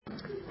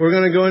We're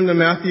going to go into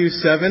Matthew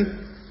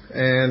 7,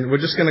 and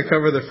we're just going to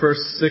cover the first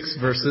 6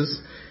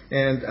 verses.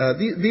 And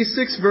these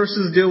 6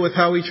 verses deal with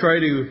how we try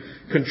to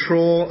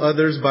control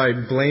others by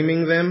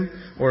blaming them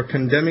or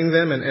condemning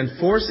them and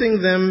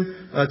forcing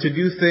them to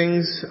do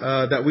things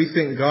that we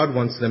think God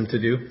wants them to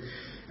do.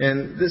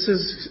 And this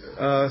is,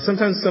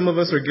 sometimes some of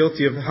us are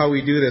guilty of how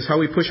we do this, how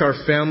we push our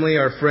family,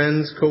 our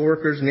friends,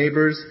 coworkers,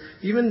 neighbors,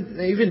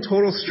 even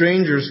total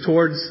strangers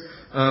towards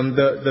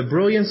the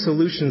brilliant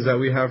solutions that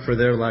we have for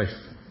their life,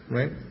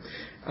 right?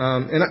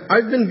 And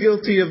I've been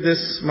guilty of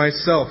this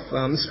myself,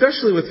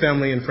 especially with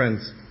family and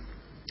friends.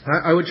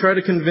 I would try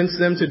to convince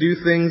them to do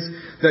things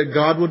that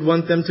God would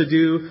want them to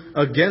do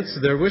against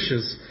their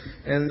wishes.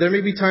 And there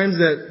may be times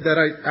that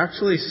I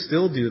actually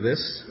still do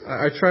this.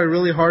 I try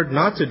really hard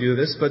not to do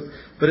this, but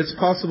it's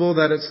possible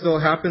that it still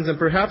happens, and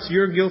perhaps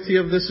you're guilty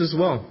of this as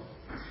well.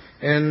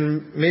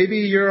 And maybe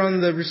you're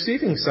on the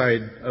receiving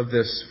side of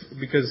this,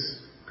 because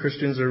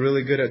Christians are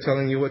really good at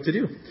telling you what to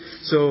do.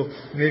 So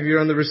maybe you're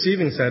on the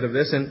receiving side of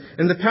this. And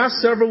in the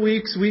past several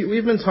weeks,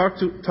 we've been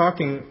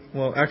talking,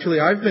 well, actually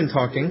I've been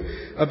talking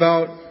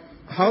about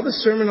how the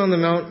Sermon on the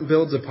Mount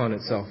builds upon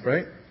itself,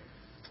 right?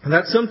 And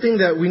that's something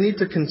that we need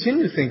to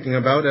continue thinking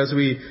about as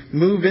we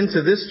move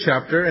into this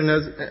chapter.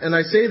 And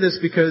I say this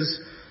because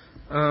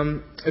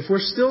if we're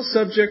still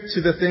subject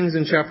to the things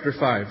in chapter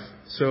 5,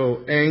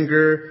 so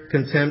anger,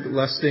 contempt,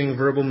 lusting,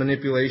 verbal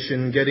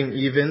manipulation, getting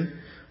even,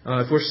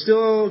 if we're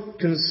still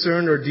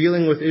concerned or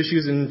dealing with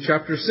issues in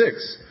chapter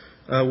 6,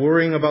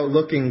 worrying about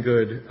looking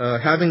good,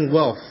 having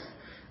wealth,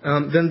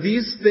 then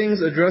these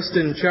things addressed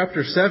in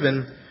chapter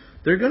 7,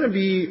 they're going to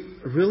be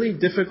really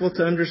difficult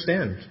to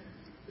understand.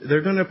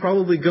 They're going to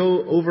probably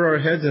go over our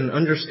heads in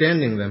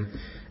understanding them.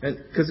 And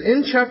because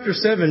in chapter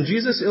 7,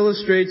 Jesus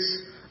illustrates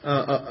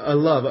a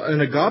love,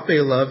 an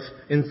agape love,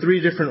 in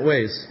 3 different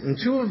ways. And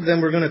 2 of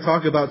them we're going to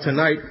talk about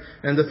tonight,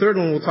 and the third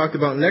one we'll talk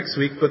about next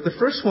week. But the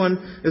first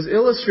one is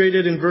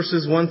illustrated in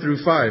verses 1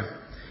 through 5.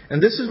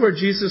 And this is where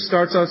Jesus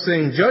starts out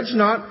saying, "Judge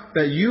not,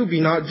 that you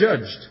be not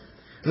judged."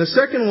 And the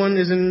second one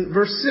is in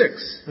verse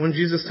 6, when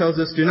Jesus tells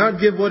us, "Do not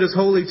give what is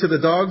holy to the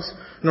dogs,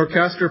 nor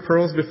cast your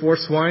pearls before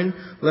swine,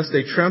 lest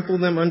they trample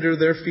them under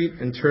their feet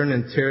and turn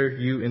and tear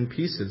you in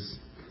pieces."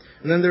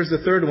 And then there's the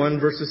third one,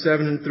 verses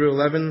 7 through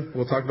 11.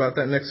 We'll talk about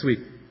that next week.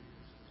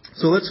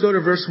 So let's go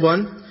to verse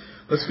 1.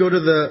 Let's go to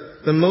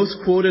the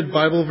most quoted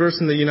Bible verse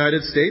in the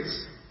United States,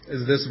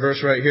 is this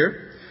verse right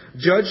here.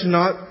 "Judge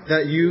not,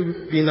 that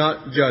you be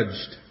not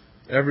judged."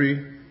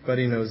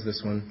 Everybody knows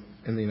this one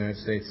in the United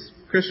States,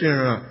 Christian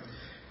or not.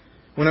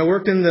 When I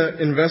worked in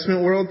the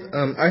investment world,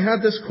 I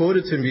had this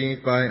quoted to me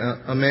by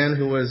a man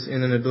who was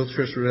in an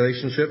adulterous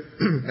relationship,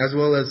 as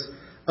well as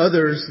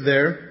others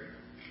there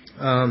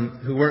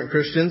who weren't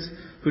Christians,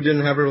 who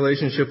didn't have a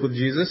relationship with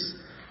Jesus.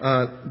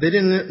 They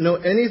didn't know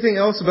anything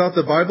else about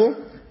the Bible,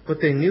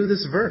 but they knew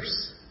this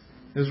verse.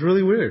 It was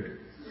really weird.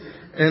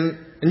 And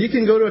you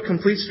can go to a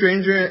complete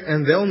stranger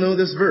and they'll know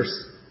this verse.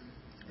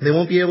 They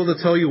won't be able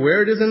to tell you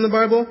where it is in the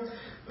Bible,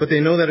 but they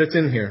know that it's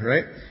in here,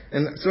 right?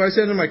 And so I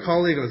said to my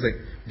colleague, I was like,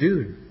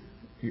 "Dude,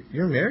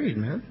 you're married,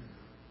 man.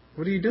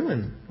 What are you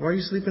doing? Why are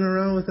you sleeping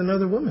around with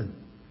another woman?"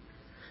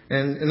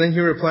 And then he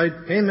replied,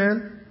 "Hey,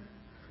 man,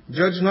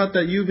 judge not,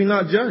 that you be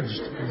not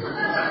judged."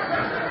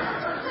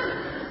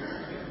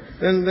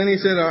 And then he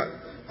said,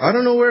 I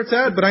don't know where it's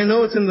at, but I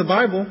know it's in the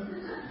Bible."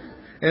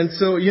 And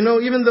so,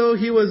 even though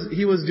he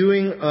was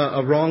doing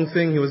a wrong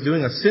thing, he was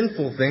doing a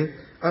sinful thing,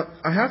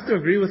 I have to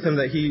agree with him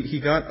that he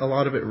got a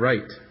lot of it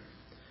right.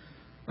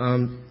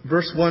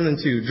 Verse 1 and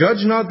 2.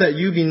 "Judge not, that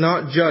you be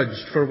not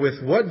judged, for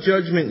with what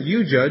judgment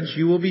you judge,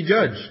 you will be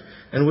judged.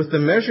 And with the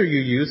measure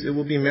you use, it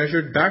will be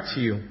measured back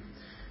to you."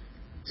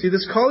 See,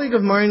 this colleague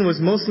of mine was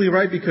mostly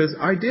right, because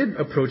I did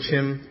approach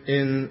him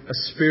in a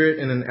spirit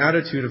and an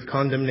attitude of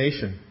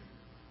condemnation.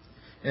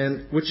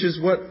 And which is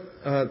what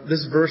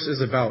this verse is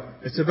about.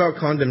 It's about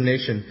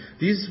condemnation.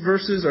 These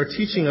verses are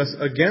teaching us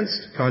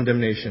against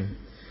condemnation.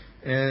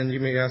 And you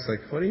may ask,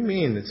 what do you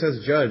mean? It says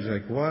judge.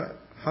 What?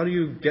 How do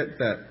you get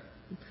that?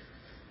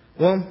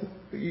 Well,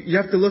 you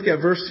have to look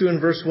at verse 2 and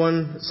verse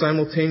 1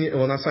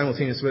 not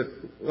simultaneous,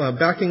 but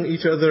backing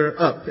each other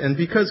up. And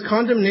because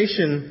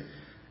condemnation,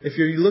 if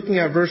you're looking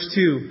at verse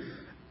 2,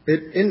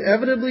 it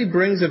inevitably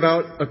brings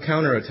about a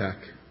counterattack,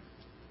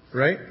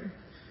 right?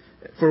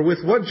 "For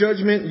with what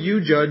judgment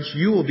you judge,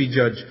 you will be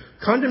judged."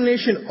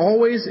 Condemnation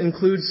always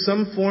includes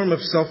some form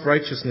of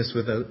self-righteousness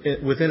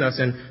within us.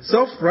 And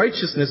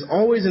self-righteousness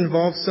always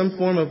involves some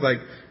form of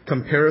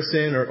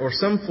comparison or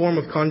some form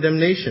of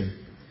condemnation.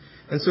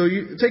 And so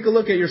you take a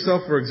look at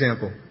yourself, for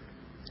example.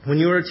 When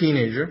you were a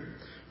teenager,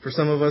 for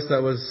some of us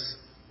that was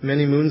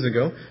many moons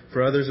ago,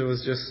 for others it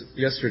was just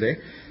yesterday.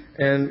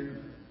 And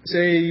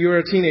say you're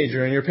a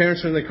teenager and your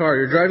parents are in the car,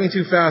 you're driving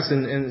too fast,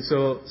 and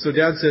so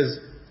dad says,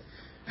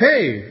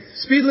 "Hey,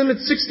 speed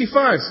limit's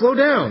 65, slow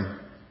down."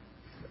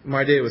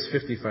 My day it was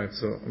 55,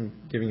 so I'm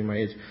giving you my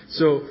age.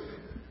 So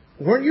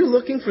weren't you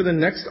looking for the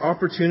next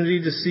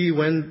opportunity to see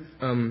when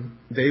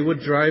they would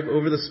drive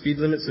over the speed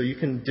limit so you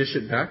can dish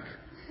it back?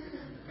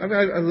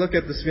 I look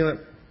at the speed limit,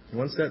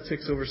 Once that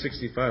ticks over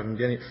 65, I'm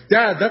getting,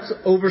 Dad, that's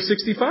over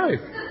 65.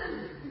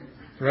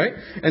 Right?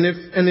 And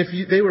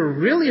if they were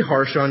really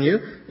harsh on you,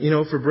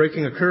 for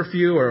breaking a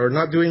curfew or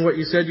not doing what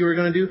you said you were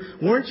going to do,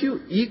 weren't you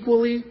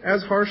equally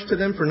as harsh to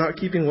them for not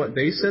keeping what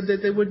they said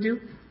that they would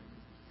do?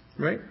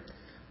 Right?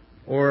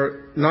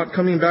 Or not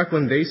coming back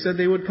when they said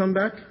they would come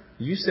back?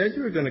 You said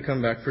you were going to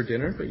come back for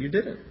dinner, but you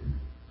didn't.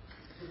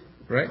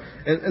 Right?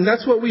 And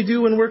that's what we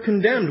do when we're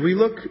condemned. We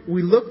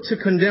look to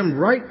condemn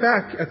right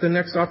back at the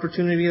next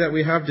opportunity that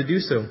we have to do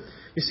so.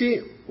 You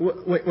see,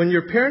 when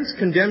your parents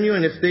condemn you,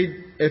 and if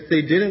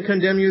they didn't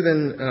condemn you,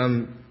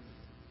 then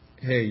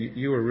hey,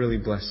 you were really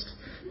blessed.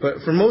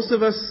 But for most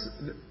of us,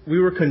 we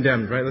were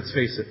condemned, right? Let's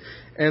face it.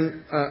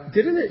 And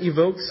didn't it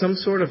evoke some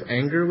sort of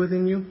anger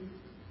within you?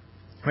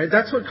 Right?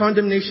 That's what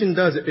condemnation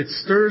does. It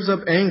stirs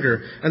up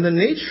anger, and the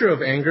nature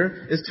of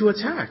anger is to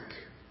attack.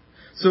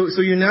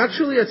 So you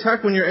naturally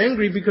attack when you're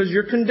angry because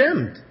you're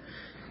condemned.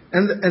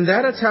 And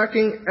that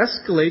attacking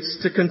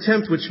escalates to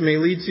contempt, which may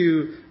lead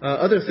to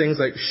other things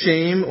like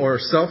shame or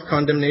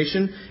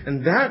self-condemnation.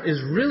 And that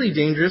is really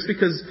dangerous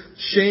because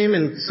shame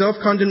and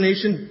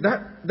self-condemnation,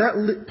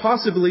 that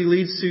possibly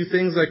leads to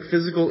things like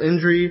physical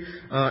injury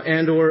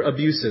and or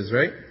abuses,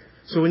 right?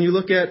 So when you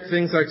look at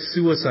things like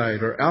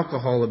suicide or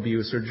alcohol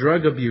abuse or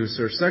drug abuse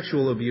or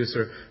sexual abuse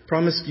or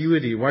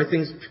promiscuity, why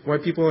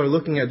people are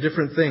looking at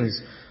different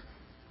things,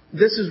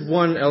 this is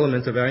one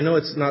element of it. I know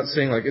it's not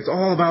saying like it's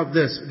all about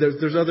this.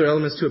 There's other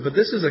elements to it, but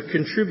this is a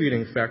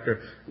contributing factor.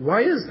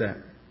 Why is that?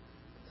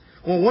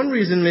 Well, one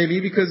reason may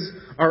be because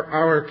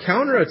our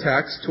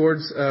counterattacks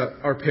towards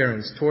our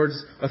parents,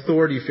 towards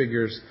authority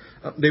figures,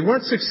 they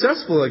weren't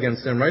successful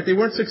against them, right? They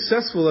weren't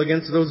successful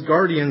against those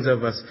guardians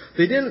of us.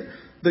 They didn't.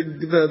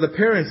 The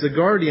parents, the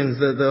guardians,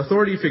 the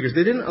authority figures,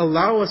 they didn't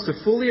allow us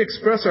to fully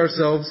express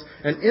ourselves,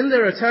 and in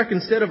their attack,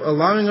 instead of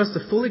allowing us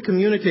to fully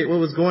communicate what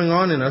was going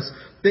on in us,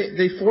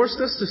 they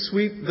forced us to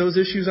sweep those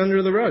issues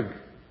under the rug,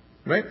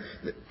 right?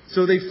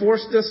 So they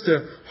forced us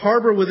to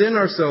harbor within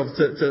ourselves,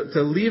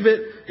 to leave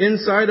it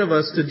inside of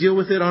us, to deal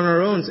with it on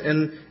our own.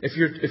 And if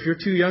you're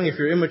too young, if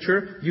you're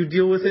immature, you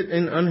deal with it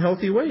in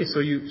unhealthy ways.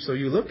 So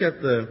you look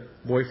at the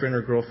boyfriend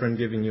or girlfriend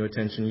giving you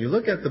attention. You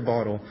look at the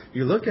bottle.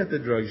 You look at the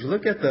drugs. You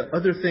look at the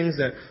other things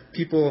that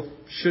people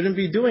shouldn't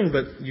be doing,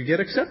 but you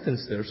get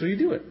acceptance there, so you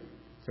do it.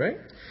 Right?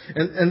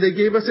 And they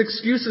gave us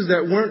excuses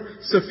that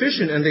weren't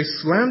sufficient, and they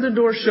slammed the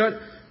door shut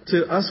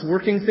to us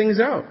working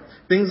things out.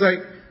 Things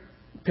that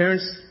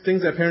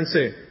parents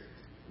say,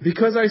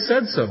 because I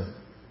said so.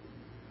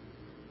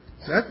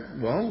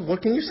 Well,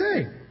 what can you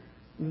say?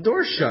 The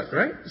door's shut,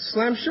 right?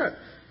 Slammed shut.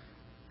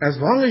 As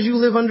long as you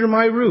live under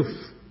my roof,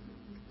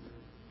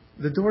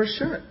 the door's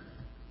shut.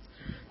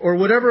 Or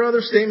whatever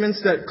other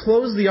statements that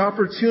close the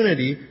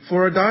opportunity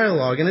for a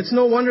dialogue. And it's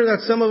no wonder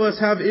that some of us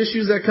have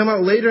issues that come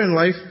out later in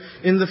life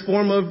in the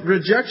form of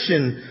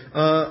rejection,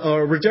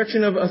 or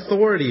rejection of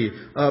authority,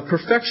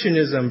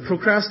 perfectionism,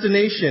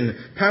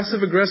 procrastination,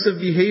 passive-aggressive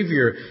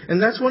behavior.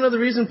 And that's one of the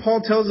reasons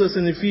Paul tells us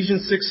in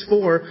Ephesians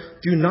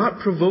 6:4, do not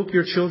provoke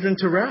your children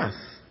to wrath,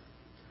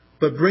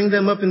 but bring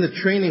them up in the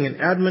training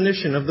and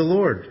admonition of the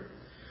Lord.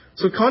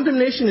 So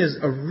condemnation is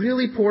a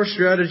really poor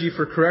strategy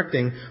for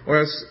correcting,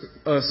 or as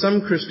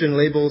some Christian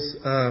labels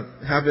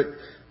have it,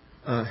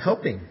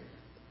 helping.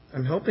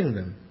 I'm helping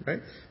them,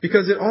 right?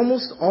 Because it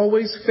almost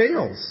always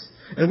fails.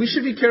 And we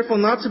should be careful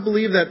not to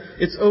believe that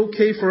it's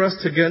okay for us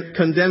to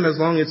condemn as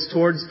long as it's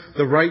towards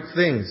the right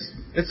things.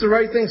 It's the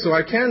right thing, so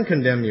I can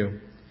condemn you.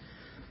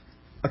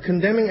 A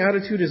condemning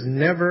attitude is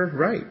never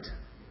right.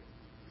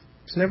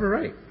 It's never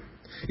right.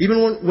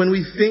 Even when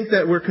we think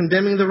that we're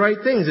condemning the right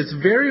things, it's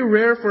very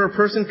rare for a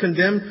person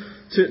condemned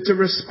to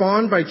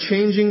respond by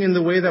changing in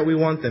the way that we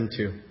want them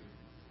to.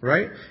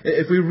 Right?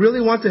 If we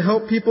really want to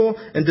help people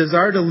and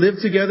desire to live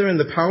together in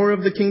the power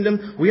of the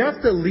kingdom, we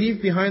have to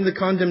leave behind the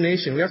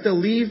condemnation. We have to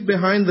leave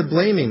behind the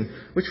blaming,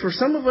 which for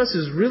some of us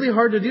is really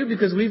hard to do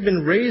because we've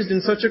been raised in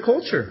such a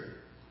culture.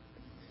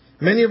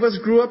 Many of us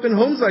grew up in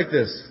homes like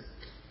this.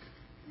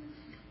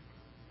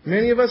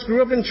 Many of us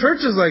grew up in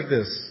churches like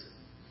this.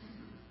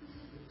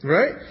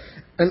 Right?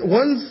 And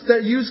ones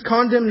that use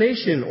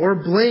condemnation or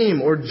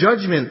blame or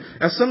judgment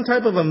as some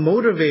type of a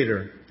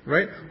motivator,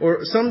 right? Or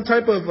some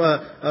type of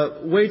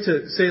way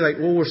to say like,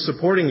 well, we're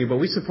supporting you, but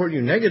we support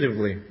you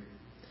negatively.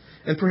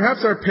 And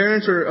perhaps our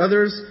parents or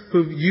others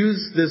who've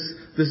used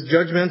this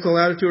judgmental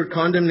attitude or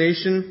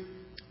condemnation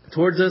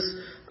towards us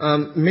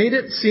made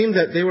it seem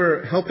that they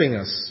were helping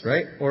us,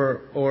 right?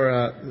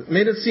 Or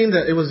made it seem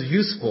that it was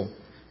useful.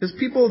 Because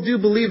people do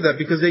believe that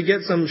because they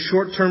get some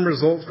short-term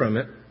result from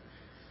it.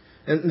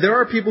 And there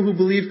are people who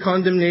believe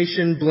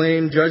condemnation,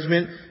 blame,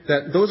 judgment,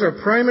 that those are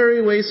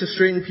primary ways to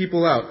straighten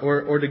people out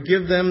or to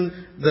give them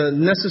the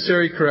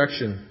necessary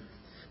correction.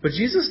 But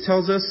Jesus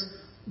tells us,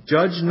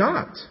 judge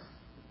not.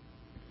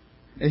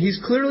 And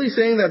he's clearly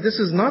saying that this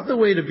is not the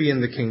way to be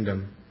in the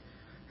kingdom.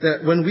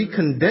 That when we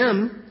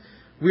condemn,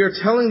 we are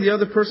telling the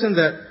other person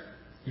that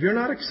you're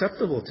not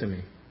acceptable to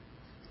me.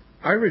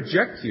 I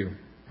reject you,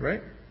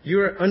 right?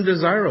 You are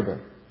undesirable.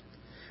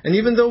 And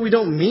even though we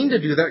don't mean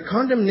to do that,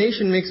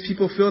 condemnation makes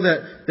people feel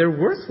that they're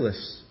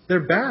worthless.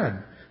 They're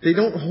bad. They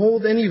don't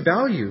hold any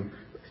value.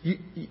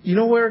 You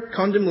know where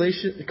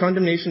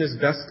condemnation is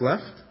best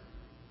left?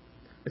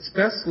 It's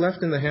best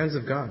left in the hands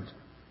of God,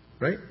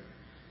 right?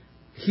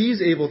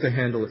 He's able to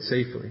handle it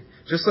safely.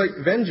 Just like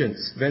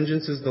vengeance.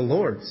 Vengeance is the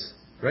Lord's,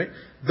 right?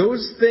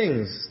 Those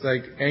things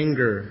like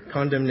anger,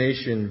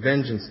 condemnation,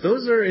 vengeance,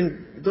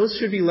 those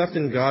should be left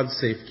in God's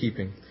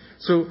safekeeping.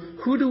 So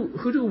who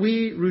do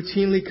we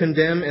routinely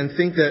condemn and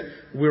think that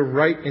we're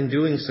right in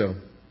doing so?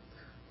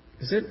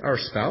 Is it our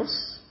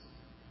spouse?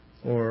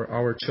 Or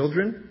our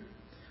children?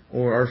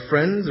 Or our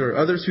friends? Or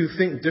others who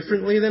think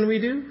differently than we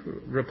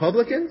do?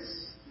 Republicans?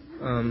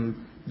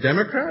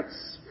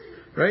 Democrats?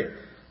 Right?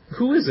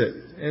 Who is it?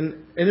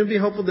 And it would be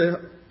helpful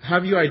to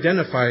have you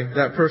identify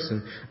that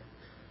person.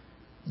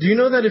 Do you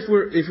know that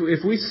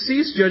if we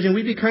cease judging,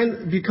 we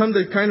become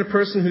the kind of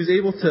person who's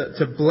able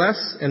to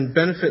bless and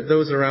benefit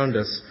those around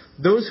us,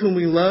 those whom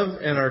we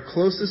love and are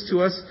closest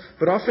to us,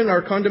 but often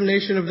our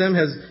condemnation of them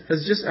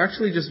has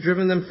just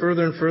driven them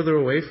further and further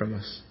away from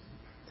us.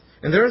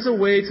 And there is a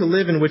way to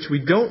live in which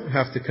we don't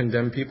have to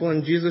condemn people,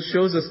 and Jesus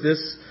shows us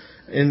this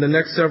in the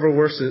next several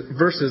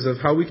verses of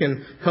how we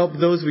can help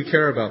those we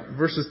care about,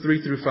 verses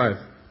 3 through 5.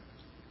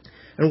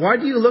 And why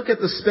do you look at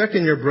the speck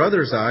in your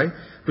brother's eye,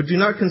 but do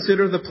not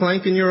consider the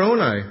plank in your own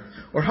eye?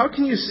 Or how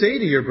can you say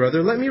to your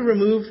brother, let me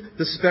remove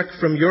the speck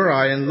from your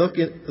eye, and look,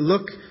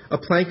 a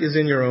plank is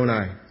in your own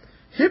eye?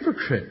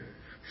 Hypocrite!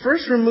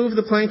 First remove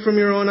the plank from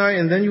your own eye,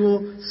 and then you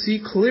will see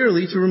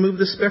clearly to remove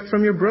the speck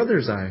from your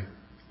brother's eye.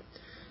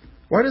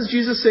 Why does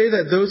Jesus say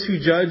that those who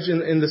judge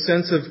in the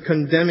sense of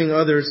condemning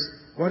others,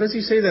 why does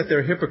he say that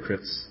they're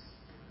hypocrites?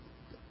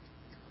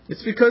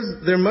 It's because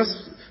there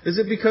must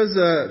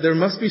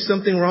be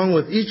something wrong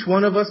with each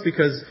one of us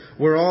because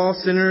we're all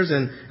sinners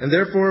and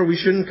therefore we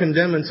shouldn't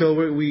condemn until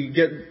we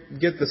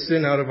get the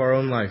sin out of our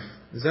own life?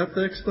 Is that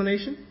the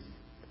explanation?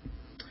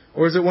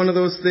 Or is it one of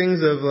those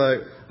things of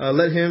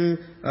let him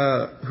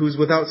who's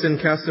without sin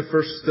cast the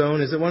first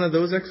stone? Is it one of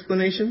those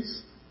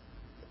explanations?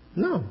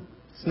 No,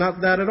 it's not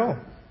that at all.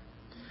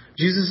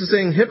 Jesus is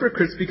saying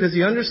hypocrites because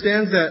he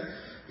understands that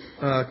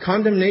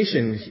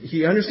condemnation,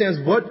 he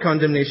understands what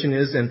condemnation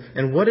is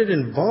and what it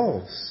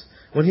involves.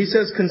 When he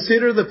says,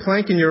 consider the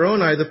plank in your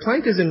own eye, the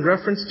plank is in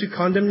reference to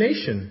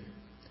condemnation.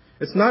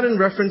 It's not in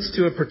reference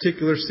to a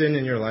particular sin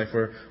in your life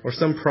or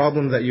some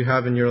problem that you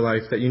have in your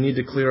life that you need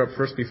to clear up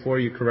first before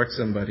you correct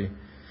somebody.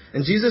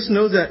 And Jesus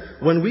knows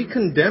that when we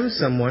condemn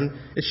someone,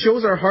 it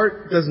shows our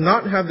heart does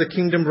not have the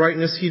kingdom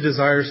rightness he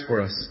desires for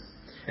us.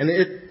 And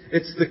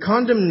it's the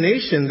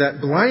condemnation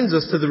that blinds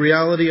us to the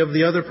reality of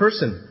the other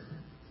person.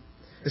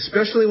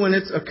 Especially when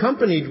it's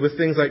accompanied with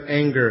things like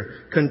anger,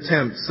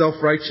 contempt,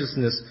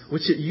 self-righteousness,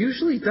 which it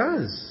usually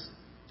does.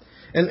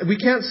 And we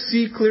can't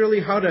see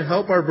clearly how to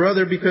help our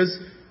brother because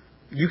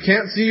you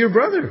can't see your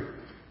brother.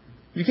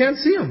 You can't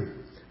see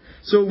him.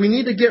 So we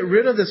need to get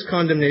rid of this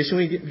condemnation,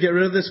 we get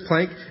rid of this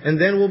plank, and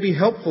then we'll be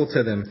helpful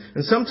to them.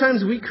 And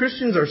sometimes we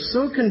Christians are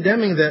so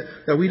condemning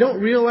that we don't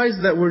realize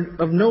that we're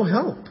of no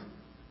help.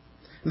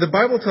 The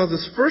Bible tells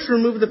us, first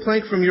remove the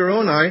plank from your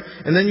own eye,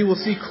 and then you will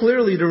see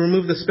clearly to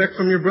remove the speck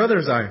from your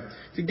brother's eye.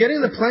 So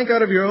getting the plank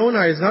out of your own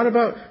eye is not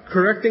about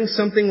correcting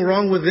something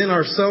wrong within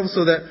ourselves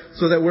so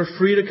that we're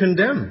free to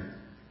condemn.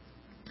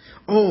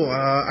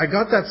 I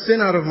got that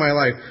sin out of my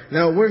life.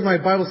 Now where's my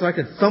Bible so I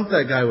can thump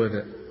that guy with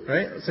it?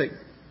 Right?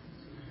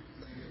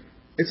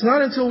 It's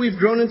not until we've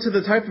grown into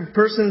the type of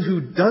person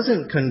who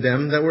doesn't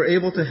condemn that we're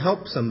able to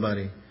help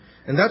somebody.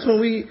 And that's when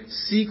we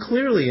see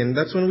clearly, and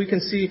that's when we can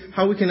see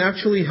how we can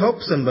actually help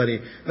somebody.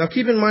 Now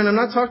keep in mind, I'm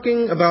not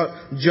talking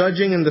about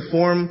judging in the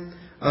form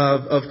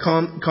of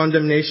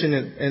condemnation,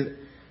 and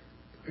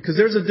because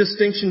there's a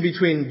distinction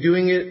between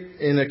doing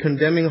it in a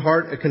condemning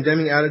heart, a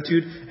condemning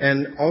attitude,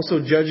 and also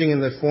judging in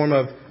the form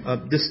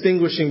of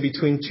distinguishing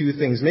between two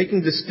things,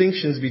 making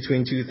distinctions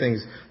between two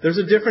things. There's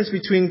a difference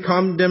between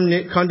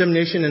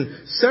condemnation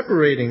and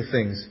separating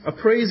things,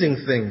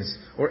 appraising things,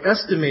 or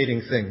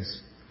estimating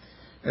things.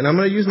 And I'm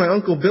going to use my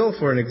Uncle Bill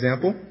for an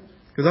example,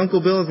 because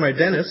Uncle Bill is my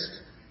dentist.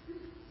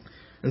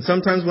 And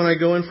sometimes when I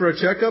go in for a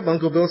checkup,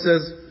 Uncle Bill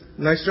says,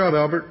 nice job,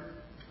 Albert.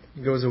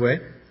 He goes away.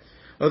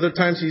 Other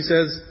times he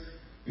says,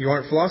 you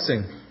aren't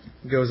flossing.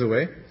 He goes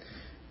away.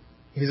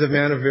 He's a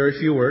man of very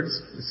few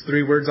words. It's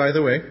 3 words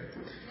either way.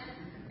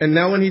 And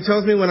now when he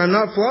tells me when I'm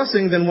not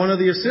flossing, then one of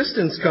the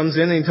assistants comes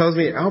in and he tells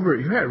me, Albert,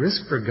 you're at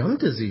risk for gum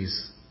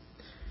disease.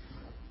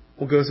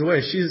 Well, goes away.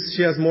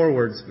 She has more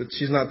words, but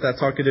she's not that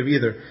talkative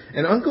either.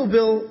 And Uncle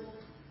Bill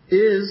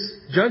is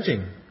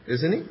judging,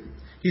 isn't he?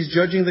 He's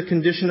judging the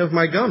condition of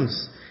my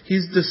gums.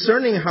 He's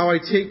discerning how I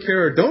take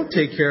care or don't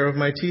take care of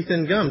my teeth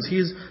and gums.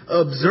 He's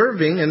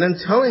observing and then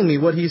telling me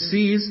what he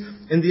sees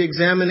in the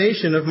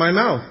examination of my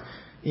mouth.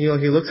 He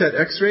looks at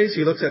x-rays.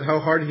 He looks at how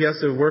hard he has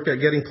to work at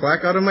getting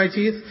plaque out of my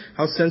teeth,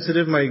 how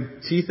sensitive my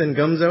teeth and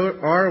gums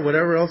are,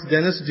 whatever else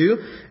dentists do.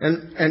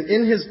 And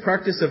in his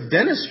practice of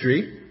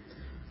dentistry,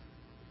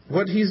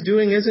 what he's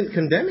doing isn't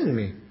condemning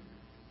me.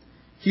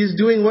 He's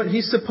doing what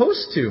he's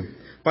supposed to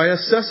by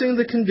assessing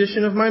the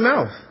condition of my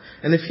mouth.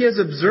 And if he has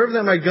observed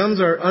that my gums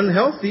are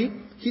unhealthy,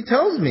 he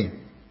tells me.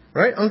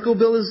 Right? Uncle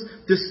Bill is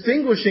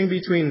distinguishing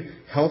between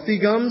healthy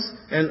gums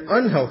and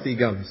unhealthy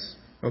gums.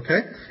 Okay?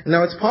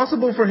 Now, it's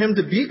possible for him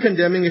to be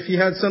condemning if he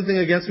had something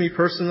against me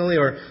personally,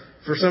 or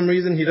for some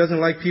reason he doesn't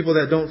like people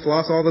that don't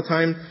floss all the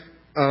time.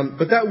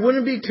 But that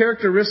wouldn't be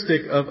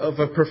characteristic of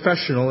a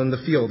professional in the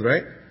field,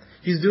 right?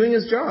 He's doing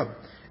his job.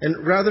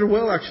 And rather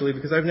well, actually,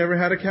 because I've never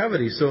had a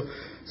cavity.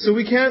 So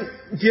we can't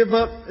give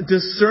up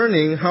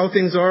discerning how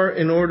things are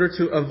in order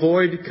to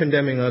avoid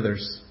condemning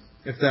others,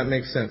 if that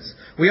makes sense.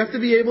 We have to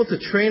be able to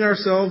train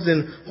ourselves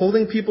in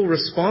holding people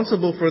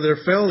responsible for their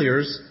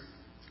failures,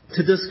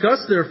 to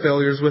discuss their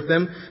failures with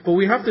them, but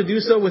we have to do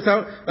so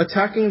without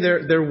attacking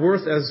their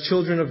worth as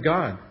children of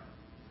God.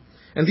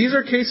 And these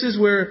are cases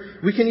where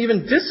we can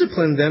even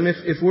discipline them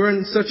if we're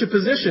in such a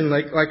position,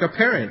 like a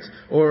parent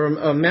or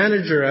a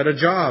manager at a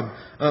job.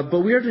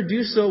 But we are to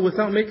do so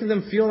without making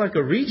them feel like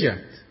a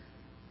reject.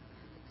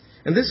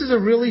 And this is a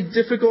really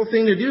difficult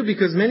thing to do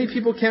because many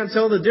people can't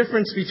tell the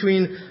difference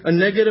between a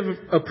negative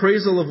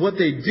appraisal of what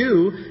they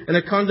do and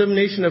a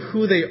condemnation of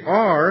who they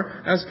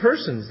are as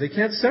persons. They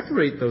can't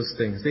separate those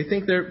things. They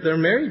think they're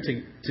married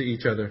to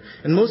each other.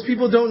 And most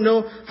people don't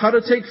know how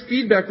to take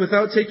feedback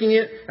without taking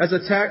it as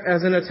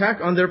an attack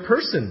on their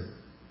person.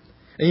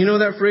 And you know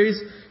that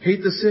phrase,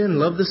 hate the sin,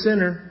 love the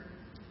sinner.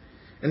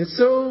 And it's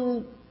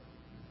so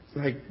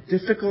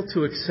difficult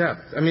to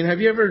accept. I mean, have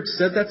you ever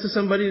said that to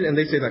somebody and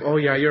they say oh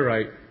yeah, you're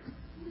right?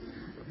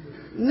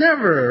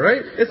 Never,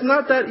 right? It's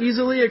not that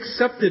easily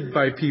accepted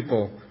by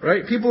people,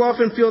 right? People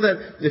often feel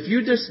that if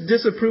you just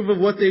disapprove of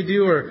what they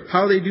do or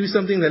how they do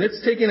something, then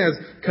it's taken as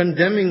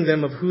condemning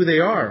them of who they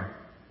are.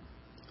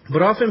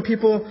 But often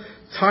people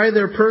tie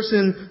their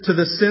person to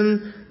the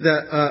sin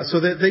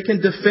so that they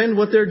can defend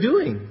what they're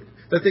doing,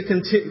 that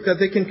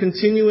they can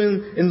continue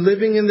in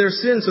living in their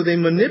sin. So they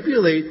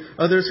manipulate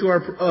others who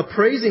are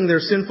appraising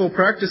their sinful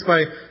practice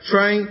by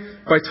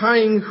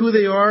tying who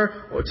they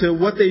are to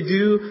what they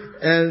do,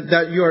 and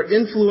that you are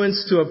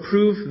influenced to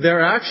approve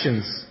their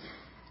actions.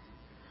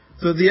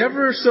 So the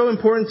ever so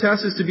important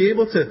task is to be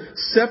able to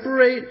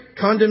separate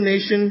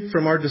condemnation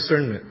from our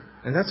discernment.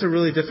 And that's a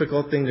really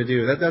difficult thing to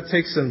do. That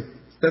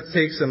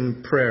takes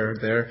some prayer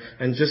there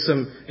and just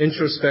some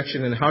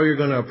introspection in how you're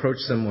going to approach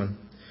someone.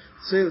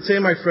 Say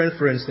my friend,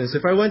 for instance.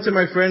 If I went to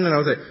my friend and I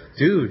was like,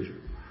 dude,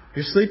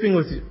 you're sleeping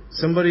with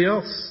somebody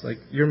else.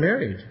 You're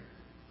married.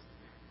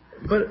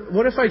 But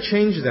what if I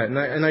changed that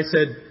and I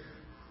said,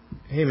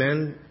 hey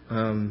man,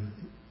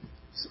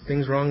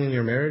 things wrong in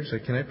your marriage?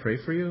 Can I pray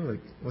for you?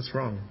 What's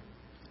wrong?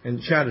 And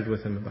chatted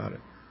with him about it.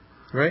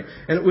 Right?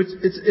 And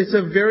it's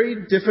a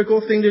very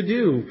difficult thing to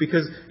do,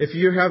 because if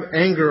you have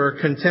anger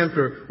or contempt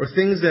or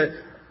things that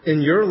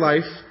in your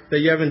life that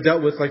you haven't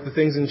dealt with, like the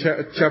things in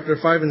chapter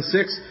 5 and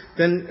 6,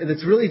 then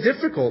it's really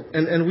difficult.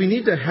 And we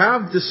need to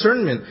have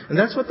discernment. And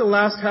that's what the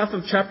last half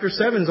of chapter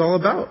 7 is all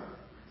about.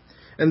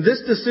 And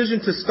this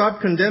decision to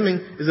stop condemning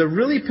is a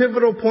really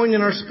pivotal point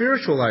in our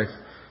spiritual life.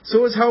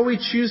 So is how we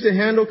choose to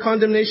handle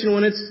condemnation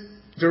when it's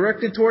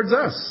directed towards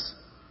us.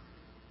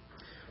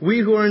 We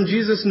who are in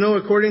Jesus know,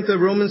 according to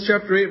Romans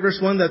chapter 8, verse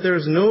 1, that there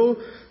is no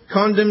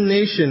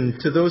condemnation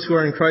to those who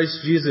are in Christ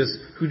Jesus,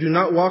 who do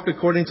not walk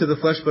according to the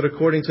flesh, but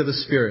according to the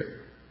Spirit.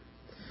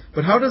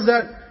 But how does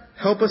that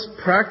help us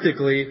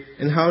practically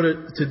in how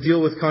to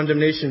deal with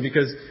condemnation?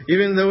 Because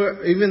even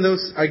though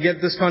I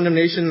get this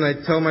condemnation and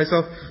I tell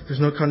myself,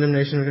 there's no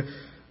condemnation,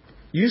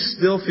 you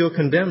still feel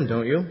condemned,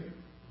 don't you?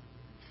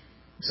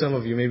 Some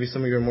of you, maybe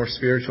some of you are more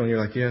spiritual and you're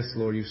like, yes,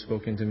 Lord, you've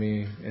spoken to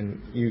me,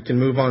 and you can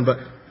move on. But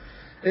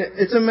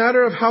it's a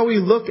matter of how we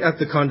look at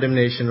the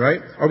condemnation,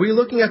 right? Are we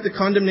looking at the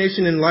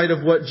condemnation in light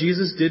of what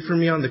Jesus did for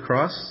me on the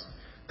cross,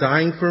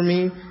 dying for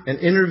me and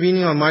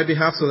intervening on my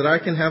behalf so that I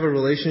can have a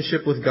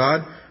relationship with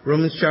God?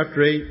 Romans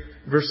chapter 8,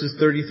 verses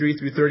 33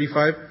 through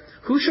 35.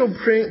 Who shall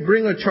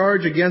bring a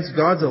charge against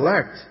God's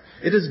elect?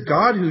 It is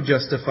God who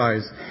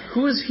justifies.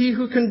 Who is he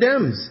who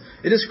condemns?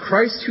 It is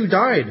Christ who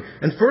died,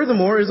 and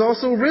furthermore is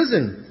also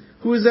risen,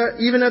 who is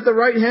even at the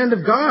right hand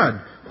of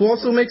God, who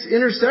also makes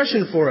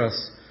intercession for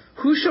us.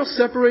 Who shall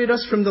separate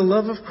us from the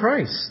love of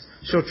Christ?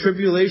 Shall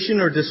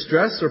tribulation or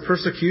distress or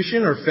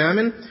persecution or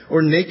famine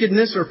or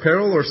nakedness or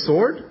peril or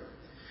sword?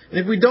 And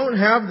if we don't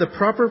have the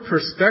proper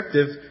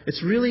perspective,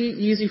 it's really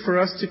easy for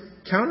us to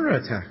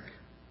counterattack.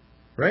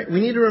 Right?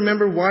 We need to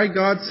remember why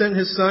God sent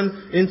His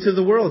Son into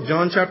the world.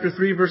 John chapter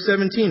 3, verse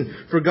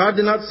 17. For God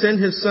did not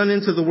send His Son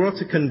into the world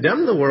to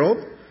condemn the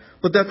world,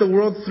 but that the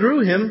world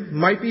through Him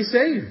might be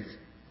saved.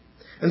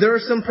 And there are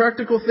some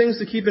practical things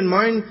to keep in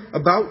mind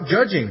about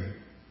judging.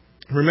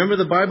 Remember,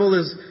 the Bible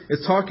is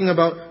talking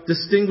about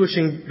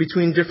distinguishing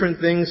between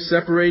different things,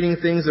 separating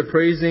things,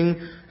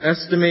 appraising,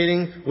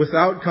 estimating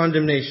without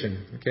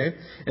condemnation. Okay?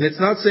 And it's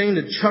not saying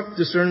to chuck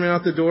discernment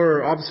out the door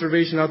or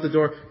observation out the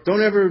door.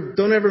 Don't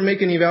ever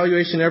make an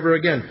evaluation ever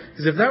again.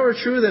 Because if that were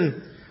true,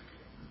 then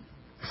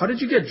how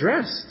did you get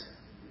dressed?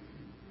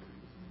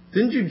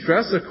 Didn't you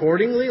dress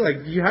accordingly?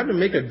 You had to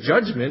make a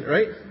judgment,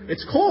 right?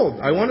 It's cold,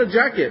 I want a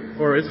jacket.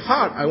 Or it's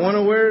hot, I want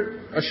to wear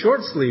a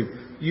short sleeve.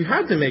 You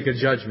had to make a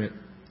judgment.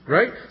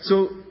 Right?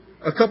 So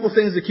a couple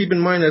things to keep in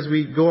mind as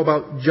we go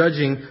about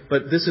judging,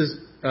 but this is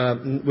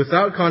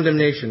without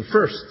condemnation.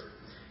 First,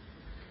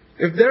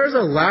 if there is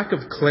a lack of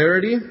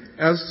clarity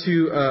as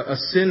to a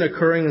sin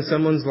occurring in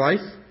someone's life,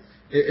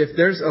 if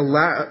there's a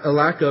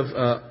lack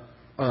of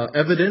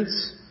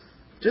evidence,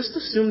 just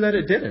assume that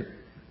it didn't.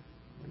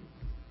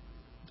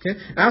 Okay?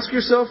 Ask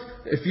yourself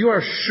if you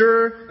are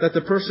sure that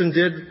the person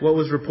did what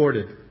was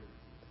reported.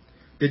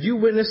 Did you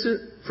witness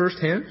it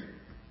firsthand?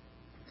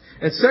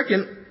 And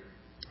second,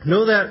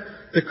 know that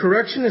the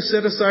correction is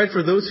set aside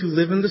for those who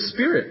live in the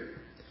Spirit.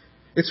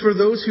 It's for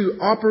those who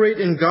operate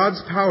in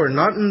God's power,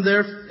 not in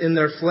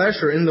their flesh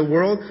or in the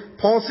world.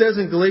 Paul says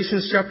in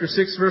Galatians chapter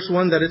 6 verse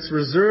 1 that it's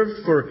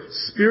reserved for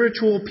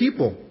spiritual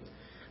people.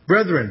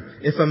 Brethren,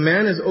 if a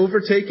man is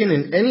overtaken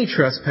in any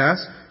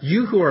trespass,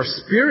 you who are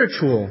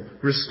spiritual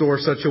restore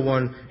such a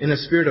one in a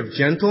spirit of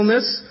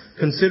gentleness,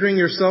 considering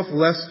yourself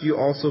lest you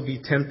also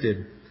be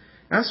tempted.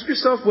 Ask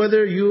yourself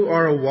whether you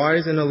are a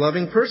wise and a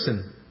loving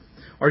person.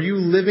 Are you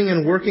living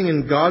and working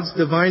in God's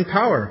divine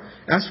power?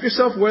 Ask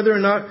yourself whether or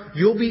not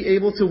you'll be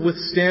able to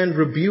withstand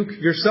rebuke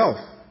yourself.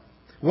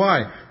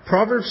 Why?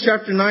 Proverbs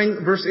chapter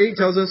 9 verse 8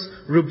 tells us,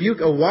 rebuke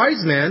a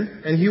wise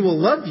man and he will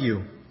love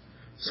you.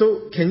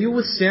 So can you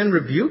withstand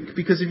rebuke?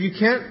 Because if you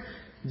can't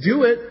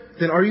do it,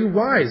 then are you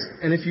wise?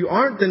 And if you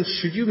aren't, then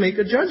should you make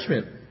a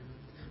judgment?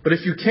 But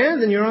if you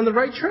can, then you're on the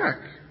right track.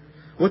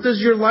 What does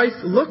your life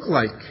look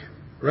like?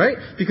 Right?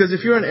 Because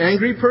if you're an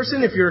angry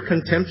person, if you're a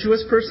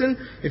contemptuous person,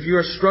 if you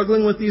are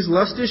struggling with these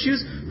lust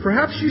issues,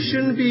 perhaps you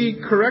shouldn't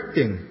be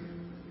correcting.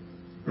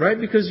 Right?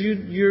 Because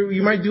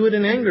you might do it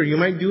in anger. You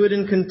might do it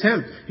in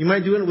contempt. You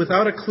might do it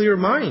without a clear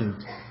mind.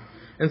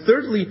 And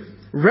thirdly,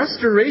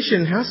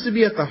 restoration has to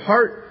be at the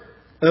heart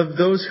of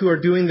those who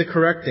are doing the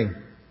correcting.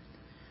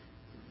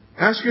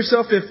 Ask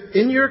yourself if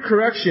in your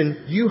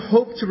correction you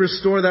hope to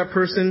restore that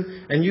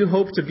person and you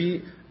hope to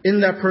be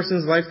in that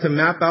person's life to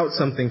map out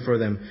something for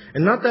them.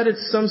 And not that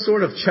it's some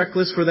sort of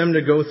checklist for them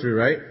to go through,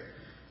 right?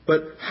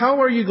 But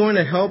how are you going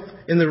to help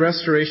in the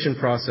restoration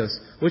process,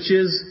 which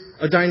is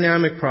a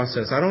dynamic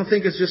process? I don't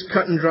think it's just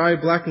cut and dry,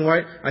 black and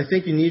white. I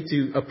think you need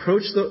to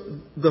approach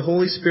the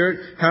Holy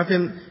Spirit, have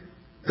Him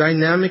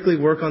dynamically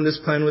work on this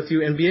plan with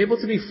you, and be able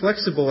to be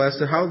flexible as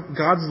to how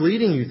God's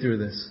leading you through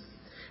this.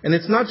 And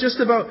it's not just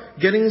about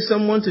getting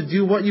someone to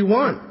do what you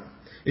want.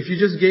 If you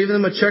just gave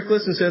them a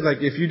checklist and said, like,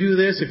 if you do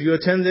this, if you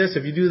attend this,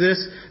 if you do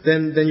this,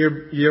 then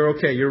you're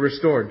okay, you're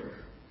restored.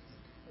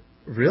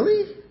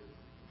 Really?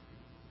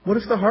 What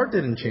if the heart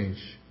didn't change?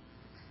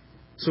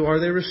 So are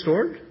they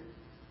restored?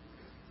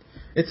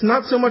 It's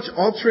not so much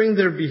altering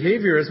their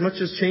behavior as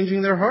much as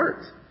changing their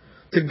heart,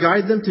 to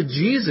guide them to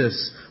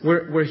Jesus,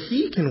 where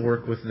He can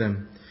work with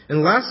them.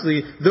 And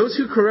lastly, those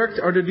who correct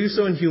are to do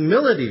so in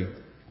humility.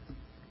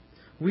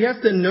 We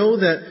have to know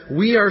that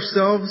we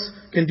ourselves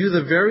can do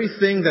the very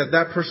thing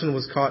that person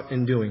was caught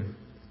in doing.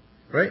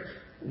 Right?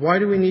 Why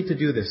do we need to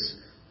do this?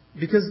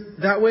 Because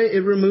that way it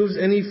removes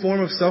any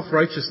form of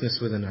self-righteousness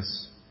within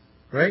us.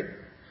 Right?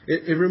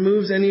 It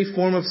removes any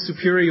form of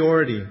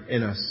superiority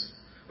in us.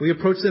 We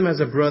approach them as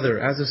a brother,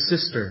 as a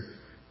sister.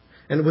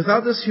 And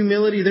without this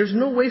humility, there's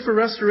no way for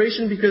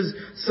restoration because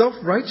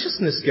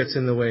self-righteousness gets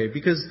in the way.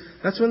 Because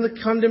that's when the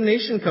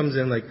condemnation comes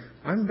in. Like,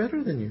 I'm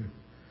better than you.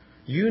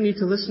 You need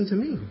to listen to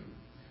me.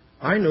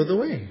 I know the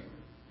way.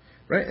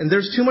 Right? And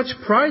there's too much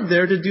pride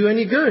there to do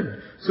any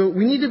good. So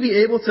we need to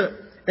be able to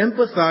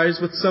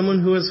empathize with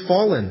someone who has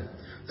fallen,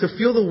 to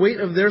feel the weight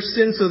of their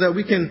sin so that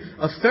we can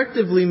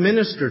effectively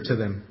minister to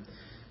them.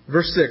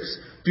 Verse 6,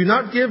 do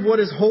not give what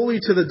is holy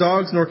to the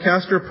dogs, nor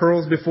cast your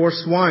pearls before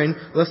swine,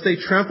 lest they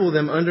trample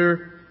them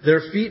under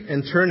their feet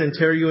and turn and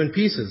tear you in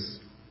pieces.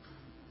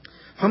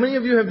 How many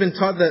of you have been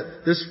taught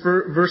that this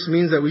verse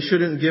means that we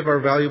shouldn't give our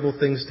valuable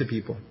things to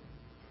people?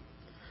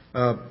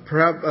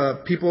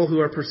 Perhaps people who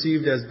are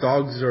perceived as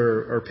dogs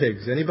or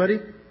pigs. Anybody?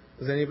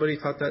 Has anybody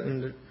taught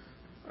that?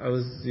 I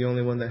was the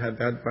only one that had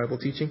bad Bible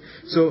teaching.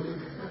 So,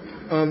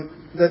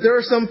 that there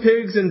are some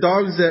pigs and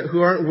dogs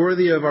who aren't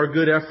worthy of our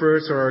good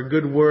efforts or our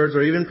good words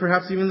or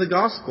perhaps even the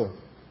gospel.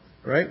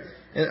 Right?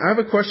 And I have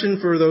a question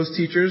for those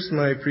teachers,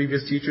 my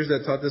previous teachers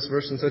that taught this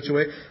verse in such a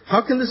way.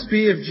 How can this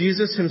be if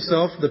Jesus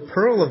Himself, the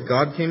pearl of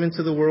God, came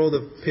into the world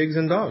of pigs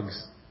and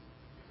dogs?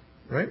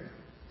 Right?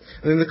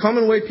 And in the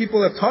common way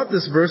people have taught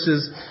this verse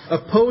is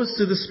opposed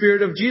to the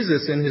Spirit of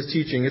Jesus in His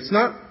teaching. It's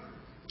not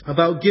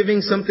about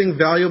giving something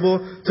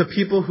valuable to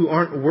people who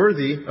aren't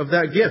worthy of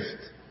that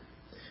gift.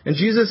 And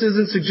Jesus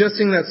isn't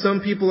suggesting that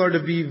some people are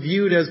to be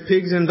viewed as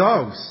pigs and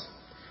dogs.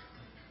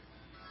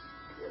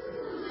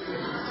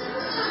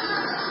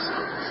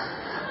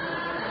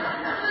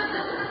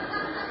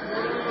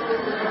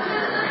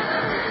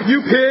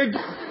 You pig!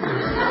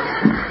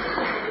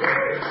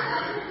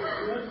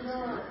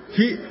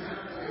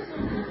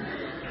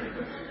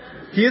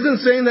 He isn't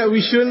saying that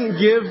we shouldn't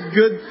give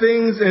good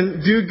things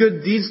and do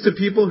good deeds to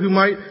people who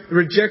might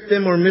reject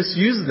them or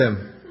misuse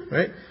them.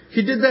 Right?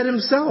 He did that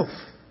Himself.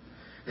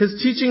 His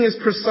teaching is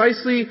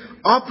precisely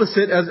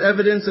opposite as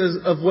evidence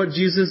of what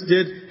Jesus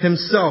did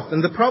Himself.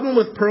 And the problem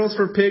with pearls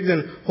for pigs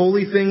and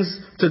holy things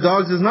to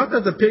dogs is not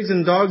that the pigs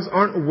and dogs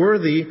aren't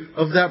worthy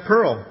of that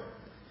pearl.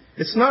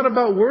 It's not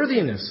about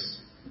worthiness.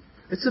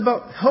 It's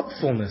about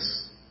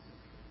helpfulness.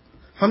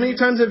 How many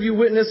times have you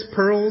witnessed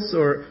pearls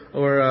or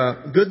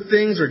good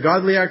things or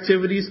godly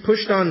activities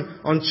pushed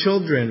on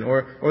children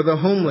or the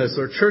homeless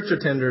or church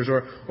attenders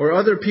or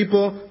other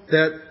people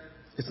that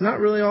it's not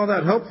really all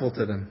that helpful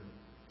to them?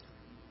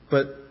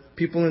 But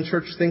people in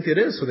church think it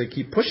is, so they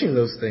keep pushing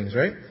those things,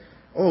 right?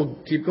 Oh,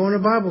 keep going to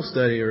Bible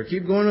study, or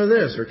keep going to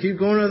this, or keep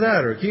going to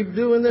that, or keep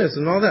doing this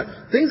and all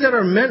that. Things that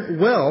are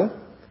meant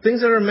well,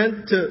 things that are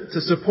meant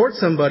to support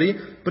somebody,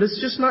 but it's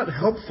just not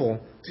helpful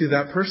to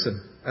that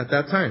person at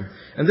that time.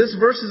 And this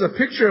verse is a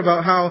picture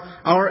about how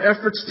our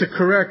efforts to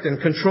correct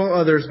and control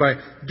others by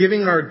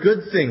giving our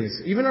good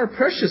things, even our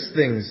precious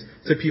things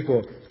to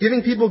people,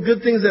 giving people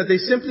good things that they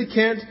simply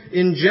can't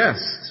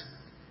ingest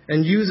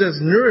and use as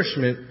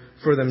nourishment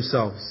for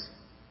themselves.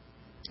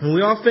 And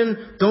we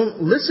often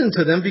don't listen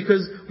to them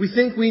because we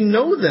think we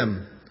know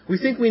them. We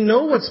think we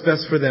know what's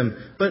best for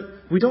them, but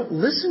we don't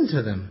listen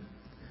to them.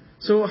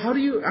 So how do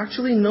you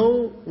actually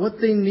know what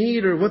they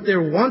need or what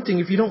they're wanting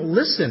if you don't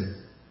listen?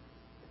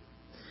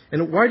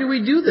 And why do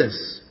we do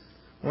this?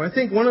 Well, I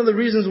think one of the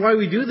reasons why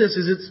we do this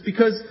is it's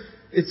because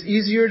it's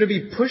easier to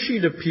be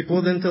pushy to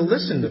people than to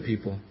listen to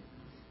people.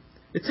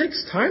 It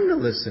takes time to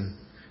listen.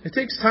 It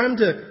takes time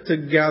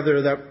to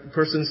gather that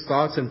person's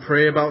thoughts and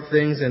pray about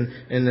things and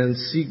then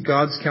seek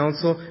God's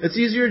counsel. It's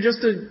easier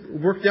just to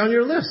work down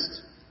your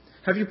list.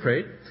 Have you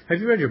prayed? Have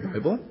you read your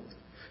Bible?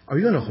 Are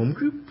you in a home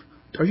group?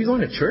 Are you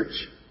going to church?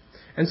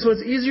 And so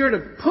it's easier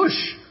to push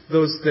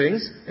those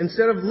things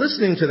instead of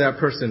listening to that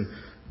person.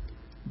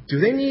 Do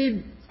they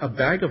need a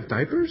bag of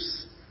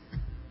diapers?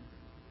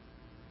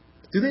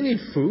 Do they need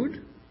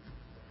food?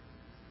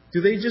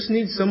 Do they just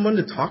need someone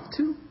to talk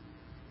to?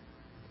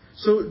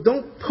 So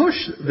don't push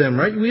them,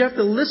 right? We have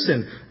to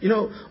listen.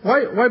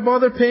 Why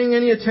bother paying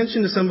any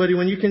attention to somebody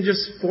when you can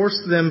just force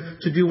them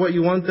to do what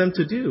you want them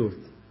to do,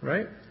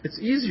 right? It's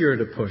easier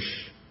to push.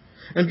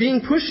 And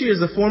being pushy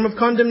is a form of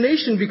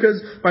condemnation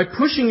because by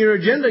pushing your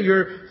agenda,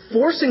 you're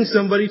forcing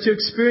somebody to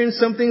experience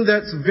something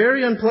that's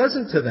very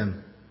unpleasant to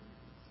them.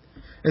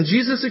 And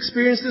Jesus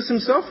experienced this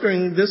himself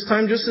during this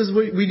time just as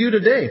we do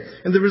today.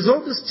 And the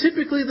result is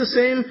typically the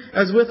same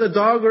as with a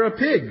dog or a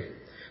pig.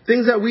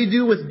 Things that we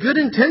do with good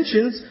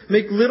intentions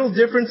make little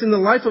difference in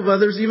the life of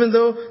others, even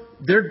though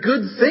they're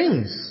good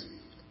things.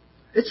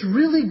 It's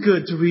really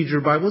good to read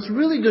your Bible. It's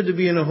really good to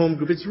be in a home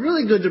group. It's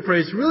really good to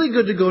pray. It's really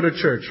good to go to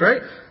church,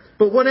 right?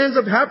 But what ends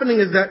up happening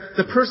is that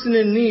the person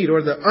in need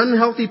or the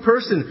unhealthy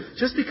person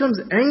just becomes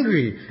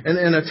angry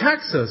and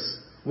attacks us.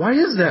 Why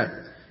is that?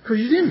 Because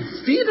you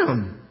didn't feed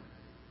them.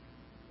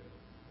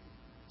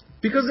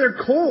 Because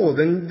they're cold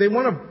and they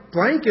want a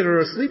blanket or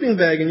a sleeping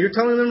bag and you're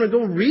telling them to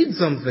go read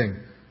something.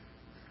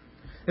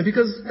 And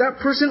because that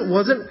person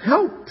wasn't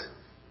helped.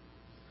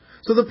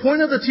 So the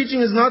point of the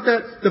teaching is not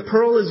that the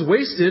pearl is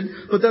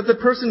wasted, but that the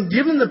person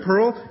given the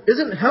pearl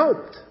isn't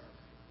helped.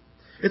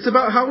 It's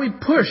about how we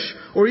push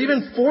or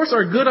even force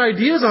our good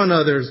ideas on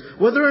others,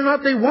 whether or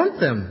not they want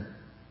them.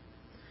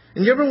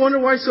 And you ever wonder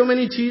why so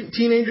many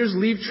teenagers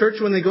leave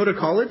church when they go to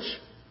college?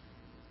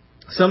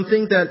 Some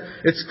think that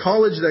it's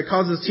college that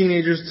causes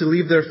teenagers to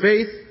leave their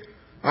faith.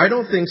 I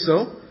don't think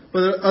so.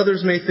 But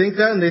others may think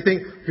that, and they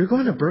think, you're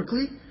going to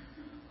Berkeley?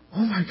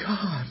 Oh my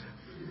God.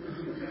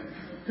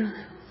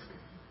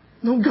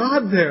 No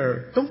God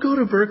there. Don't go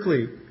to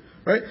Berkeley.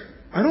 Right?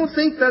 I don't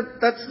think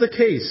that's the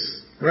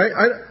case. Right?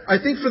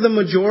 I think for the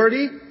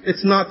majority,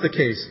 it's not the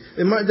case.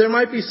 There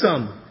might be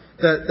some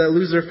that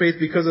lose their faith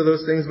because of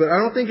those things, but I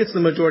don't think it's the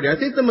majority. I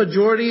think the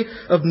majority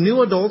of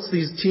new adults,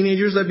 these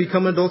teenagers that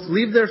become adults,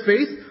 leave their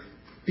faith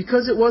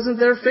because it wasn't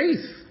their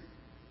faith.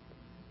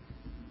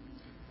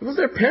 It was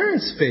their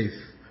parents' faith.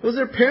 It was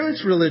their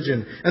parents'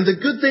 religion. And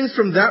the good things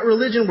from that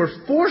religion were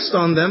forced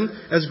on them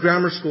as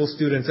grammar school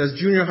students, as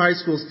junior high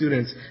school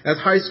students, as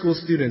high school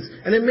students.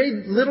 And it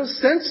made little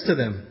sense to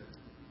them.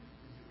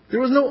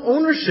 There was no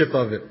ownership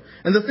of it.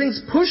 And the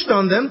things pushed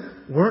on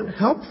them weren't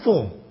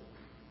helpful.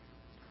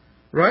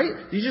 Right?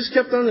 You just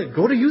kept on it.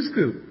 Go to youth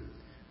group.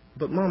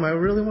 But Mom, I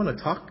really want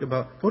to talk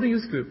about, go to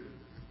youth group.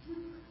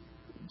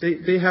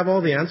 They have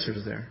all the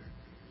answers there.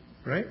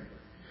 Right?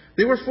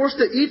 They were forced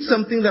to eat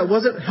something that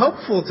wasn't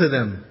helpful to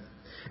them.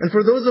 And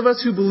for those of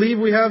us who believe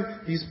we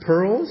have these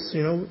pearls,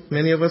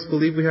 many of us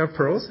believe we have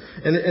pearls,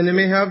 and it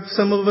may have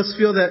some of us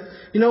feel that,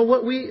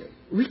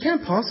 we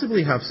can't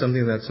possibly have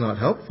something that's not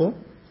helpful,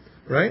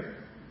 right?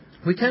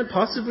 We can't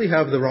possibly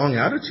have the wrong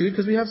attitude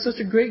because we have such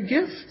a great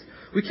gift.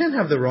 We can't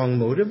have the wrong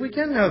motive. We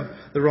can't have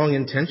the wrong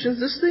intentions.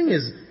 This thing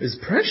is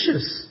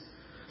precious.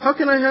 How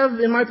can I have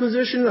in my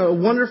position a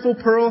wonderful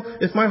pearl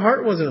if my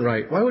heart wasn't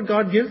right? Why would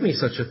God give me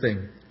such a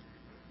thing?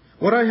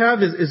 What I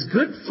have is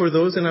good for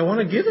those and I want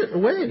to give it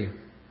away.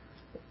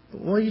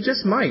 Well, you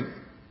just might.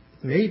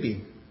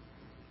 Maybe.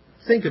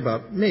 Think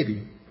about it.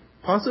 Maybe.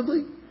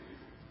 Possibly.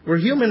 We're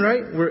human,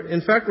 right?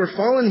 We're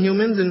fallen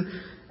humans.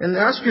 And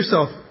ask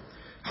yourself,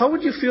 how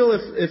would you feel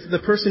if the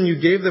person you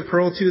gave the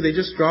pearl to, they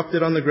just dropped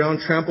it on the ground,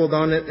 trampled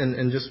on it,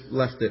 and just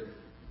left it?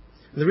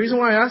 And the reason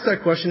why I ask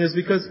that question is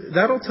because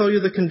that'll tell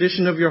you the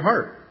condition of your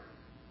heart.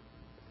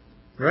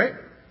 Right?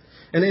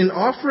 And in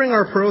offering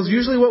our pearls,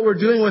 usually what we're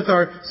doing with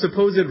our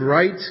supposed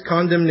right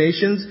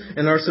condemnations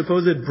and our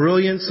supposed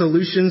brilliant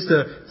solutions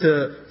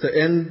to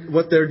end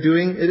what they're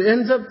doing, it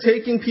ends up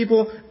taking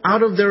people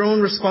out of their own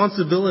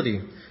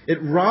responsibility. It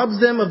robs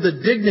them of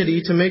the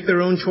dignity to make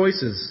their own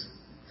choices.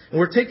 And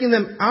we're taking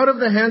them out of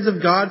the hands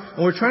of God,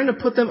 and we're trying to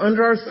put them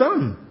under our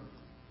thumb.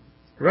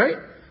 Right?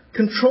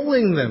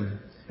 Controlling them.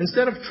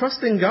 Instead of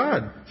trusting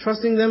God,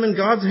 trusting them in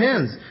God's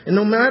hands. And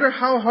no matter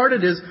how hard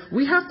it is,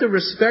 we have to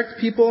respect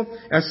people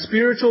as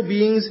spiritual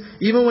beings,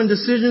 even when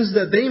decisions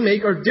that they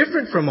make are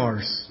different from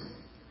ours.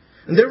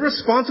 And they're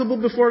responsible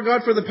before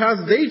God for the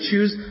paths they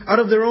choose out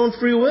of their own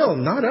free will,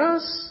 not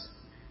us.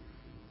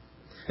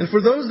 And for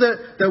those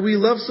that we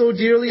love so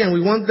dearly and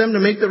we want them to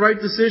make the right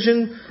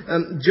decision,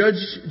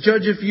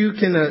 judge if you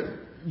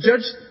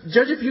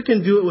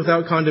can do it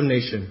without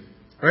condemnation.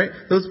 Right?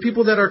 Those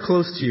people that are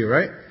close to you,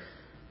 right?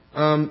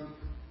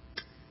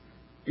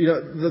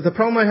 The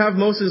problem I have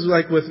most is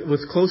like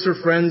with closer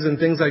friends and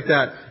things like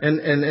that,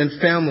 and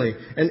family.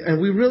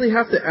 And we really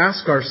have to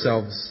ask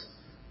ourselves,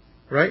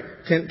 right?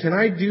 Can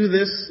I do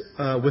this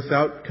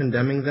without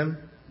condemning them?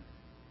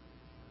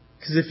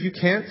 Because if you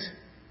can't,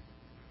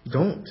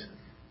 don't.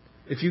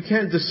 If you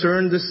can't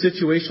discern this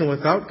situation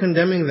without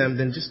condemning them,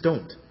 then just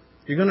don't.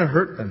 You're going to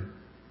hurt them.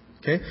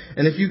 Okay?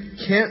 And if you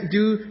can't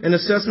do an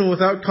assessment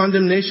without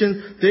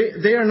condemnation,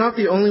 they are not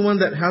the only one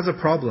that has a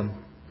problem.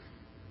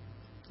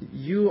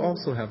 You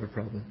also have a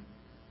problem.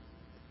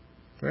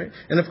 Right?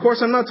 And of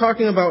course, I'm not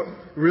talking about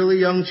really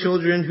young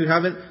children who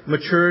haven't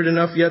matured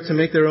enough yet to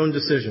make their own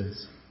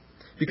decisions.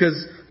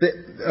 Because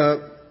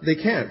they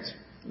can't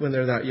when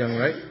they're that young,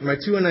 right? My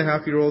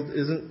 2.5-year-old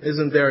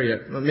isn't there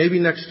yet. Maybe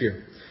next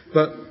year.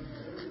 But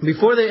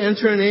before they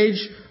enter an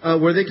age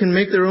where they can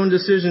make their own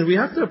decisions, we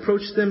have to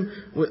approach them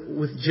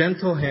with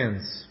gentle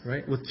hands,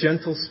 right? With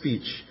gentle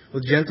speech,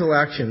 with gentle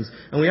actions.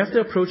 And we have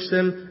to approach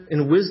them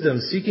in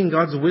wisdom, seeking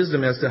God's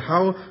wisdom as to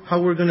how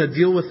we're going to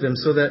deal with them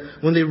so that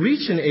when they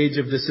reach an age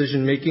of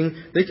decision making,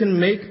 they can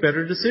make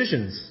better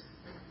decisions.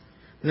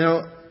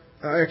 Now,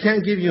 I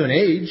can't give you an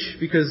age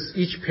because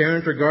each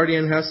parent or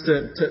guardian has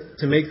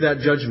to make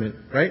that judgment,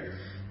 right?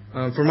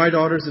 For my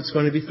daughters, it's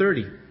going to be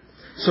 30.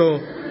 So,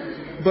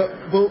 but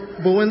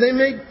when they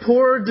make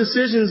poor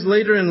decisions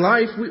later in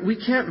life, we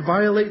can't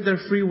violate their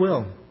free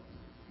will.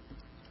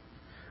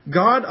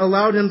 God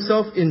allowed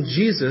Himself in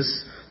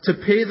Jesus to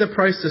pay the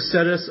price to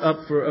set us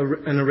up for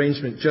an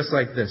arrangement just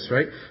like this,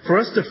 right? For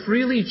us to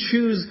freely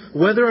choose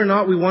whether or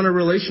not we want a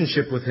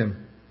relationship with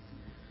Him.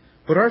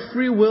 But our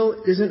free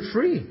will isn't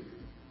free.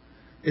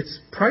 It's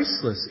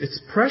priceless.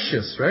 It's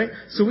precious, right?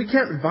 So we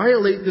can't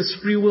violate this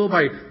free will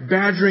by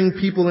badgering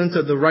people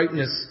into the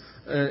rightness,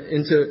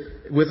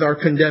 with our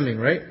condemning,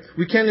 right?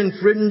 We can't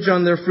infringe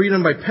on their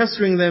freedom by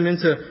pestering them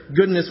into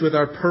goodness with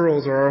our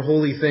pearls or our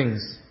holy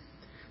things.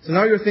 So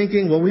now you're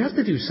thinking, well, we have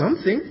to do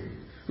something.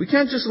 We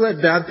can't just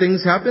let bad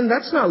things happen.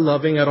 That's not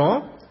loving at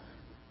all.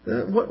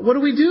 What do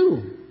we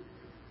do?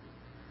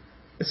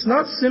 It's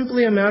not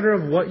simply a matter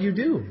of what you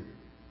do.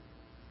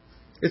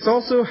 It's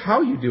also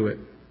how you do it.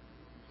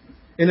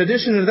 In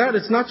addition to that,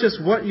 it's not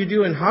just what you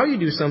do and how you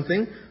do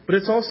something, but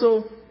it's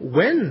also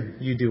when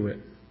you do it.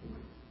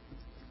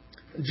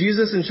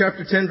 Jesus in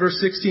chapter 10 verse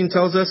 16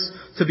 tells us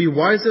to be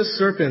wise as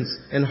serpents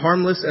and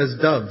harmless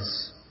as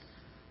doves.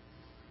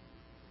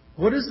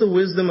 What is the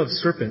wisdom of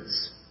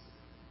serpents?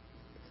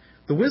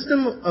 The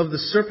wisdom of the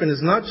serpent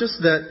is not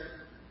just that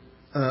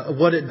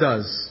what it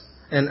does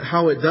and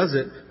how it does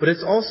it, but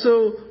it's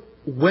also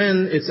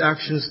when its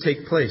actions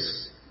take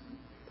place.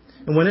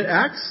 And when it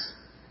acts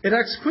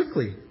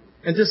quickly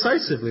and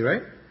decisively,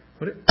 right?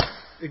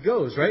 It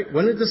goes, right?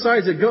 When it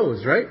decides, it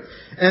goes, right?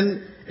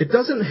 And it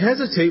doesn't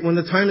hesitate when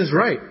the time is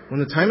right. When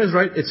the time is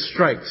right, it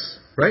strikes,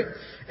 right?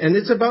 And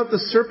it's about the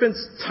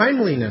serpent's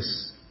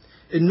timeliness.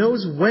 It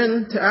knows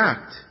when to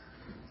act.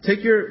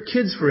 Take your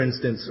kids, for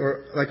instance,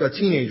 or like a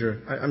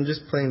teenager. I'm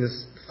just playing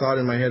this thought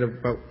in my head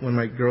about when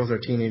my girls are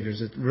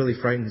teenagers. It really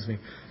frightens me.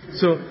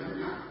 So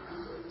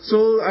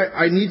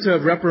I need to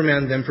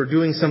reprimand them for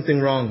doing something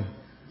wrong.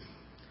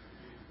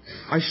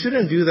 I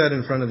shouldn't do that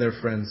in front of their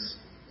friends.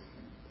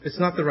 It's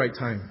not the right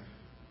time.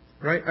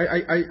 Right?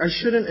 I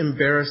shouldn't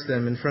embarrass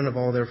them in front of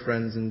all their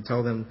friends and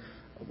tell them,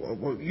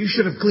 well, you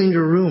should have cleaned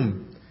your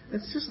room.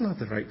 It's just not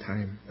the right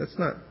time. That's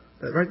not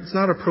right. It's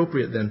not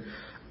appropriate then.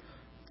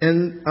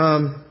 And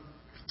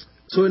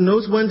so it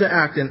knows when to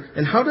act.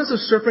 And how does a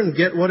serpent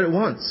get what it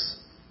wants?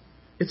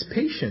 It's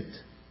patient.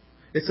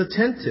 It's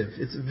attentive.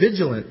 It's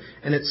vigilant.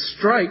 And it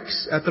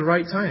strikes at the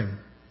right time.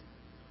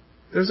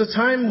 There's a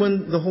time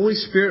when the Holy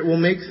Spirit will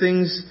make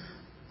things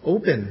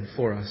open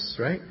for us,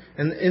 right?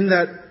 And in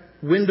that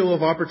window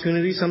of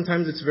opportunity,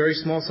 sometimes it's very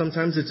small,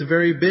 sometimes it's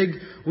very big.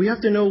 We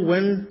have to know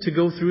when to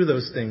go through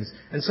those things.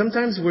 And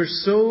sometimes we're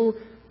so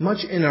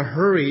much in a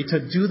hurry to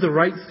do the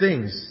right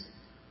things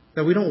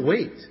that we don't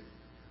wait.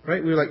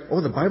 Right? We're like, oh,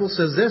 the Bible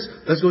says this.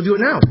 Let's go do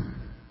it now.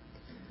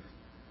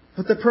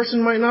 But the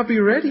person might not be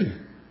ready.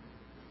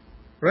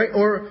 Right?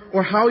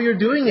 Or how you're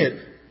doing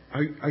it.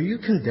 are you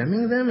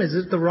condemning them? Is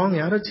it the wrong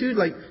attitude?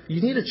 Like,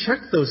 you need to check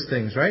those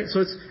things, right?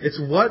 So it's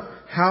what,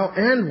 how,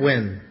 and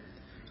when.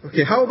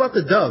 Okay, how about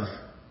the dove?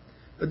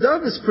 The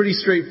dove is pretty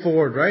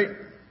straightforward, right?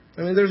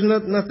 I mean, there's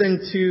nothing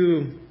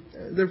to...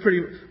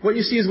 What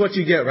you see is what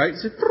you get, right?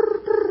 It's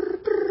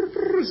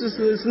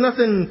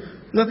nothing...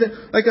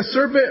 Like a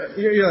serpent,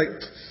 you're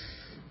like,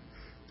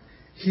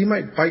 he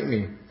might bite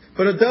me.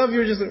 But a dove,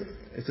 you're just like,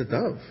 it's a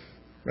dove,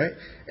 right?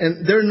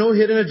 And there are no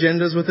hidden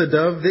agendas with a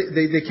dove.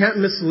 They can't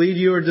mislead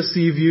you or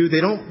deceive you.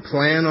 They don't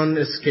plan on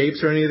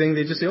escapes or anything.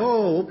 They just say,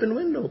 oh, open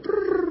window.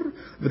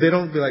 But they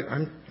don't be like,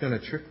 I'm going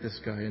to trick this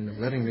guy into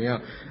letting me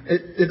out.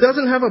 It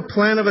doesn't have a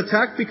plan of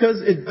attack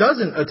because it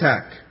doesn't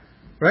attack,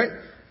 right?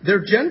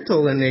 They're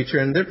gentle in nature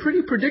and they're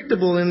pretty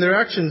predictable in their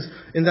actions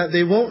in that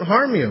they won't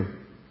harm you.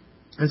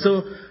 And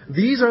so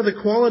these are the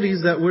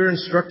qualities that we're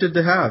instructed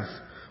to have.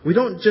 We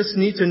don't just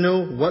need to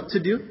know what to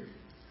do,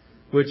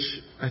 which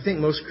I think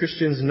most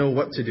Christians know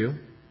what to do.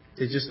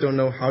 They just don't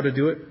know how to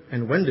do it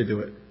and when to do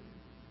it.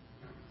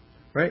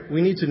 Right?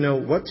 We need to know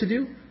what to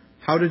do,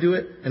 how to do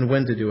it, and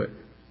when to do it.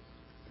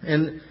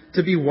 And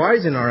to be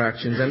wise in our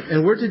actions.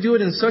 And we're to do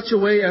it in such a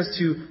way as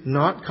to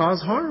not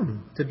cause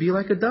harm. To be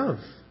like a dove.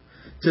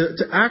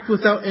 To act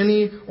without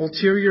any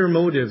ulterior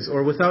motives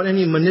or without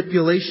any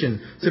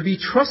manipulation. To be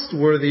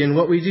trustworthy in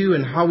what we do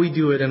and how we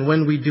do it and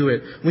when we do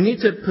it. We need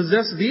to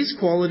possess these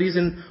qualities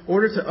in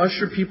order to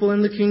usher people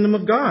in the kingdom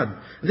of God.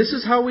 This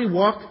is how we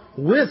walk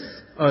with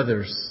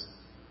others.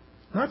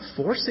 Not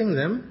forcing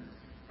them.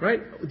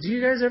 Right? Do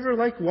you guys ever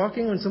like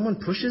walking when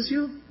someone pushes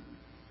you?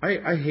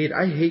 I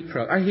hate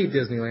crowd. I hate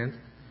Disneyland.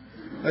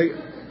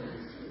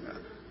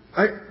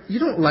 You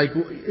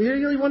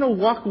really want to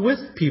walk with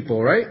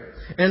people, right?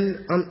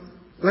 And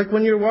like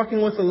when you're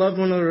walking with a loved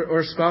one or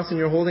a spouse and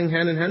you're holding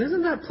hand in hand,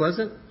 isn't that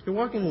pleasant? You're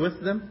walking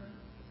with them,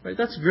 right?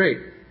 That's great,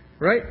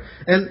 right?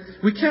 And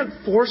we can't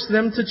force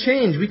them to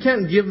change. We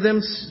can't give them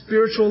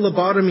spiritual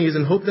lobotomies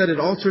and hope that it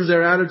alters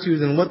their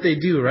attitudes and what they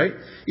do, right?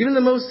 Even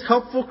the most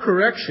helpful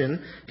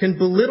correction can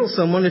belittle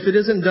someone if it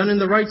isn't done in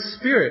the right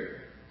spirit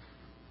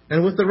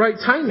and with the right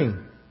timing.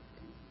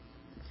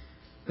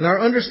 And our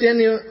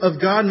understanding of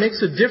God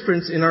makes a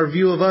difference in our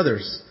view of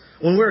others.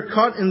 When we're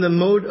caught in the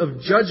mode of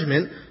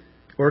judgment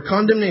or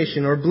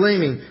condemnation or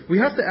blaming, we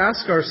have to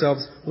ask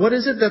ourselves, what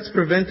is it that's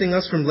preventing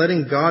us from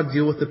letting God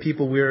deal with the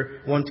people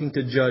we're wanting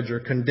to judge or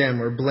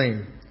condemn or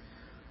blame?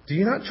 Do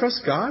you not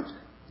trust God?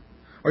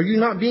 Are you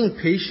not being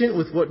patient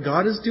with what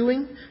God is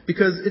doing?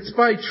 Because it's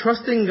by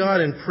trusting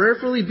God and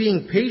prayerfully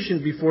being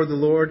patient before the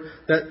Lord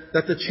that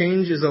the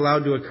change is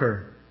allowed to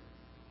occur.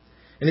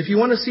 And if you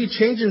want to see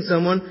change in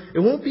someone, it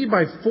won't be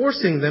by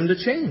forcing them to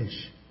change.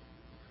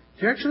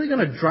 You're actually going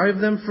to drive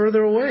them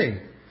further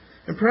away.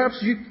 And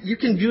perhaps you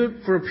can do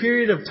it for a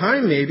period of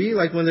time maybe,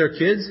 like when they're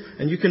kids,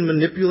 and you can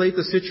manipulate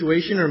the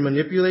situation or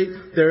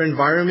manipulate their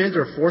environment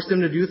or force them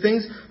to do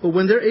things. But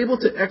when they're able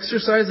to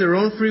exercise their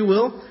own free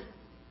will,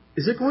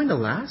 is it going to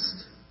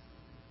last?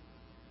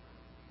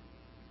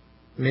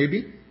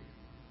 Maybe,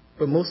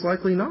 but most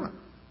likely not.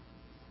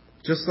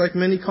 Just like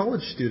many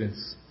college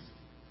students.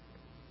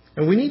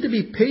 And we need to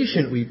be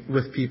patient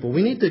with people.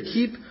 We need to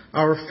keep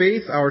our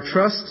faith, our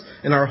trust,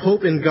 and our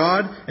hope in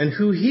God and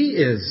who He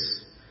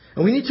is.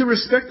 And we need to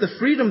respect the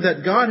freedom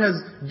that God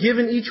has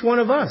given each one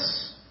of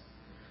us.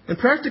 And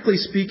practically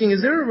speaking,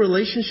 is there a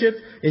relationship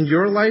in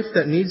your life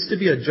that needs to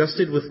be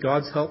adjusted with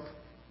God's help?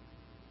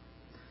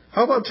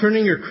 How about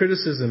turning your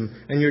criticism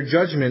and your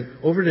judgment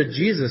over to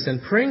Jesus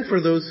and praying for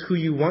those who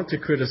you want to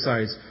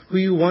criticize, who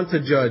you want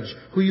to judge,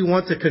 who you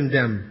want to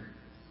condemn?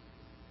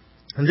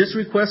 And this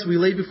request we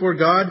lay before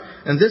God,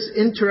 and this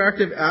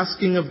interactive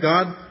asking of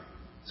God,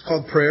 it's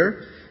called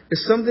prayer,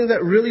 is something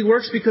that really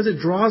works because it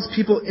draws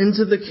people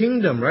into the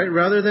kingdom, right?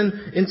 Rather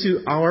than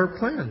into our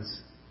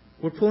plans.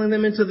 We're pulling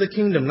them into the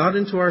kingdom, not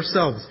into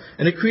ourselves.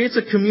 And it creates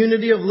a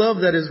community of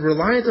love that is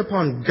reliant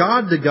upon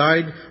God to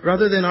guide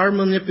rather than our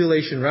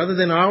manipulation, rather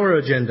than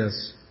our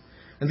agendas.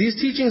 And these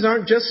teachings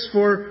aren't just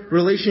for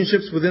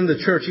relationships within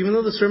the church, even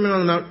though the Sermon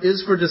on the Mount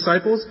is for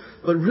disciples,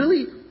 but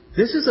really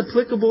this is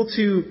applicable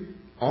to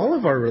all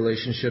of our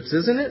relationships,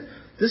 isn't it?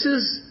 This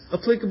is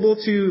applicable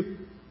to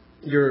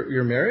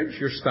your marriage,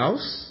 your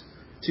spouse,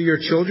 to your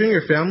children,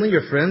 your family,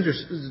 your friends, your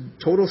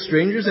total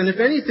strangers. And if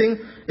anything,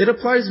 it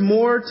applies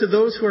more to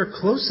those who are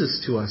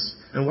closest to us.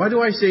 And why do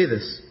I say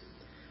this?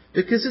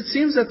 Because it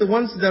seems that the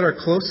ones that are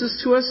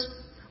closest to us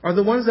are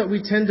the ones that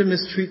we tend to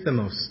mistreat the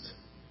most.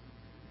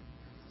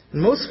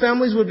 And most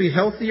families would be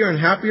healthier and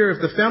happier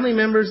if the family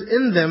members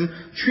in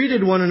them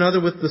treated one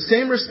another with the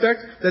same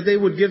respect that they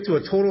would give to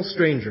a total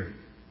stranger.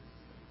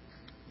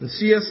 In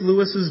C.S.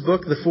 Lewis's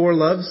book, The Four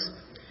Loves,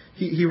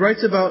 he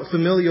writes about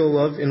familial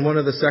love in one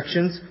of the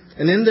sections.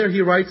 And in there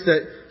he writes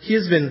that he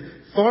has been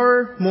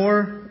far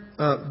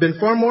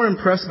more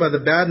impressed by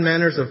the bad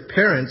manners of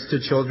parents to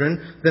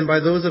children than by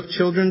those of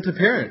children to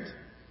parent.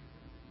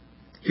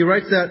 He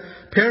writes that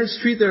parents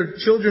treat their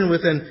children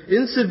with an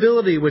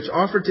incivility which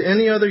offered to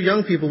any other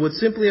young people would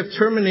simply have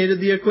terminated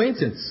the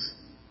acquaintance.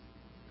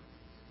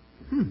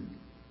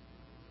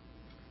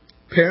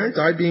 Parent,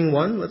 I being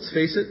one, let's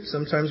face it,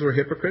 sometimes we're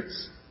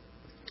hypocrites.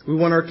 We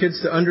want our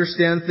kids to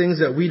understand things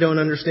that we don't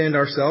understand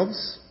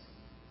ourselves,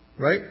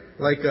 right?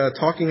 Like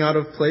talking out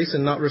of place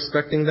and not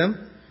respecting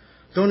them.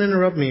 Don't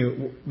interrupt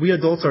me. We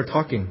adults are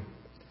talking.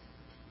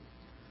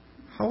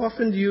 How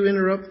often do you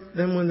interrupt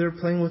them when they're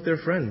playing with their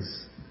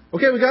friends?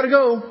 Okay, we gotta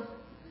go.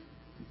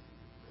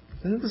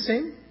 Isn't it the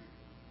same?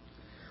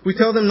 We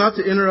tell them not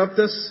to interrupt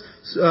us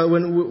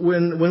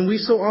when we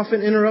so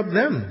often interrupt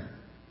them.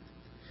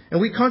 And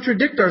we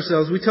contradict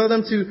ourselves. We tell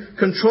them to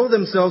control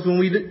themselves when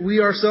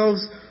we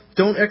ourselves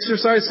don't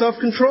exercise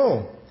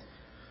self-control.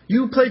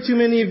 You play too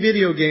many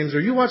video games or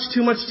you watch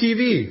too much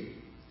TV.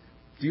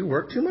 Do you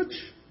work too much?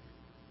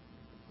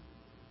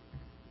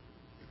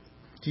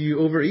 Do you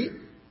overeat?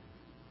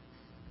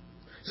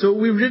 So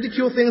we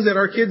ridicule things that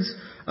our kids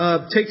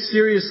take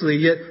seriously,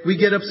 yet we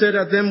get upset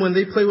at them when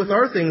they play with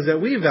our things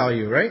that we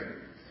value, right?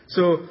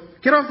 So,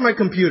 get off my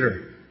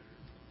computer.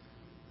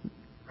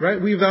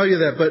 Right? We value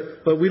that,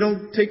 but we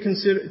don't take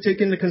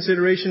into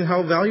consideration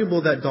how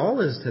valuable that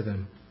doll is to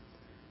them.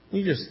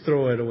 You just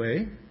throw it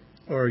away,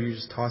 or you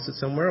just toss it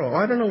somewhere. Oh,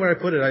 I don't know where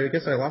I put it. I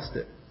guess I lost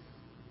it.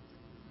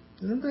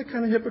 Isn't that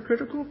kind of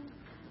hypocritical?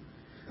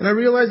 And I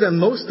realize that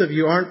most of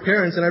you aren't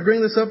parents, and I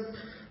bring this up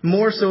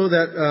more so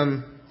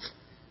that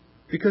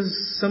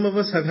because some of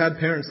us have had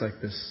parents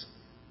like this,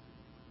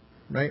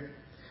 right?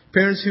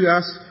 Parents who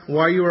ask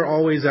why you are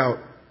always out,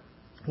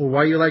 or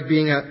why you like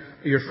being at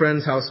your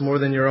friend's house more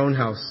than your own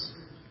house.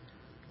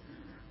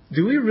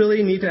 Do we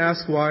really need to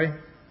ask why?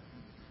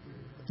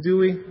 Do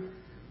we?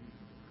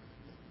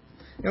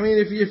 I mean,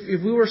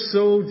 if we were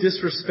so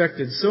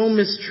disrespected, so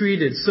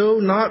mistreated, so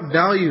not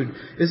valued,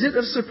 is it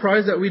a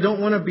surprise that we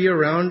don't want to be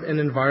around an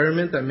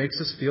environment that makes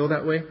us feel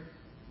that way?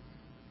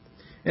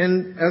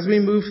 And as we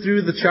move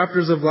through the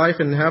chapters of life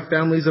and have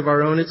families of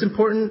our own, it's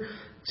important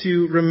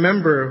to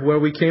remember where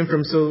we came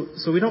from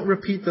so we don't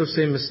repeat those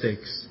same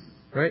mistakes,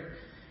 right?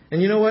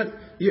 And you know what?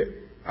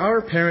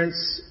 Our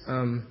parents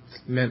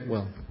meant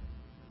well.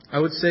 I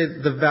would say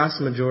the vast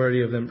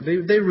majority of them,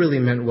 they really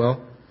meant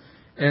well.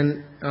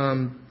 And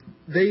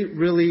they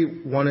really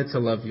wanted to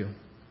love you.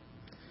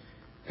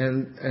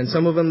 And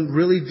some of them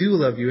really do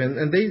love you.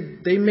 And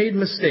they made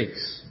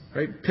mistakes,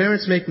 right?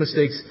 Parents make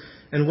mistakes.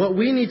 And what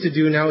we need to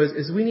do now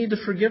is we need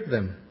to forgive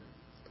them.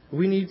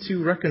 We need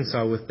to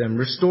reconcile with them,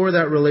 restore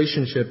that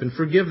relationship and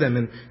forgive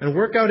them and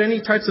work out any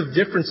types of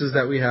differences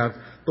that we have.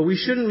 But we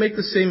shouldn't make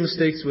the same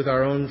mistakes with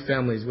our own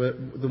families,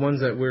 with the ones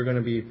that we're going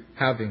to be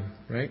having,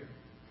 right?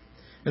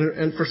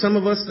 And for some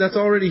of us, that's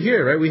already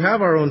here, right? We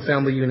have our own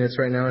family units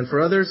right now. And for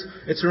others,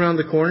 it's around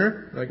the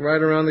corner, like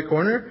right around the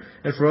corner.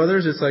 And for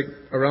others, it's like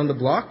around the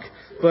block.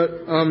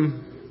 But,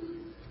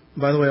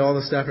 by the way, all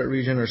the staff at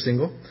Region are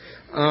single.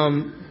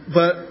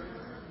 But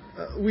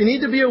we need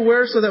to be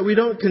aware so that we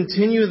don't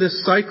continue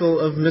this cycle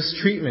of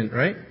mistreatment,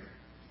 right?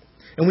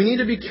 And we need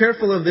to be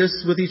careful of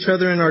this with each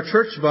other in our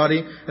church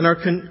body and our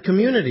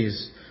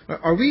communities.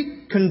 Are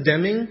we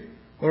condemning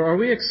or are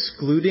we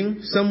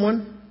excluding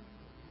someone?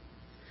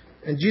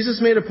 And Jesus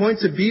made a point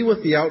to be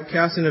with the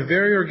outcast in a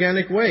very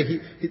organic way.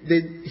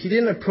 He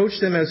didn't approach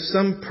them as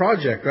some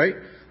project, right?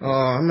 Oh,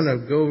 I'm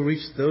going to go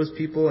reach those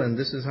people and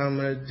this is how I'm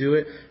going to do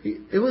it.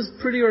 It was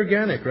pretty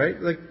organic,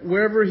 right? Like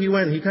wherever he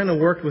went, he kind of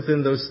worked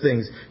within those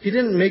things. He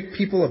didn't make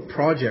people a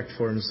project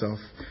for himself.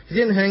 He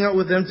didn't hang out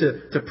with them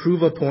to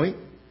prove a point.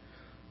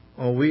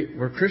 Oh,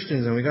 we're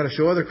Christians and we got to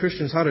show other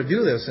Christians how to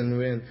do this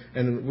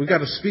and we got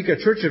to speak at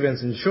church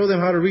events and show them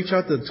how to reach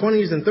out to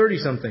 20s and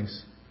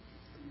 30-somethings.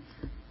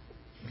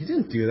 He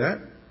didn't do that.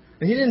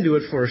 And he didn't do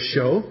it for a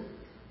show.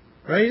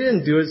 Right? He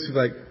didn't do it to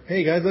like,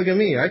 hey guys, look at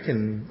me. I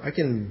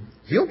can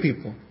heal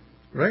people.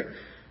 Right?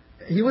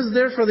 He was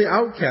there for the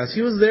outcast.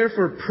 He was there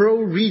for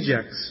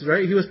pro-rejects.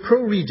 Right? He was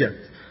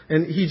pro-reject.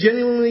 And he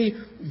genuinely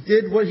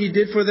did what he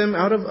did for them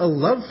out of a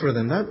love for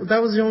them.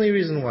 That was the only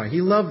reason why.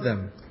 He loved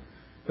them.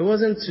 It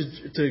wasn't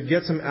to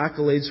get some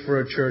accolades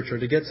for a church or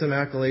to get some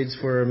accolades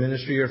for a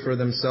ministry or for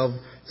themselves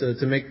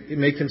to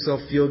make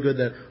himself feel good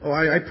that, oh,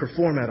 I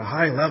perform at a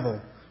high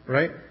level.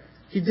 Right?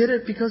 He did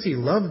it because he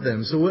loved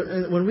them. So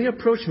when we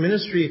approach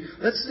ministry,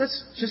 let's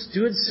just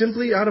do it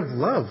simply out of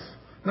love.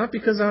 Not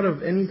because out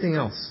of anything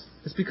else.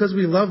 It's because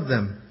we love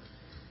them.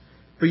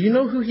 But you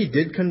know who he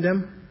did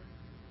condemn?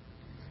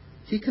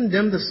 He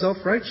condemned the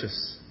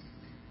self-righteous.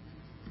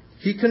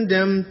 He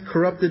condemned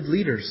corrupted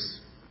leaders.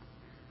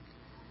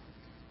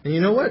 And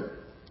you know what?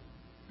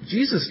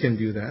 Jesus can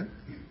do that.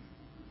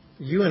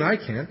 You and I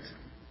can't.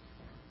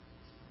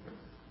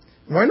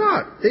 Why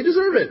not? They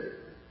deserve it.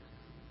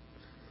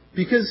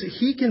 Because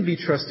he can be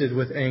trusted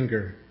with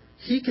anger.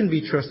 He can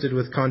be trusted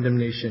with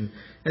condemnation.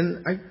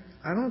 And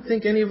I don't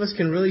think any of us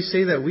can really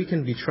say that we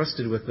can be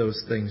trusted with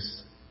those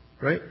things.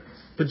 Right?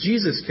 But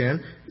Jesus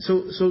can.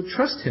 So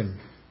trust him.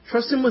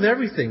 Trust him with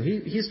everything.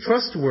 He's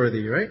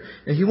trustworthy, right?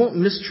 And he won't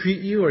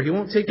mistreat you or he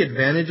won't take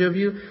advantage of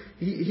you.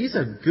 He's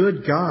a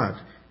good God.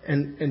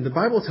 And the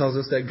Bible tells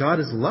us that God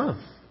is love.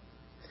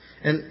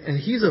 And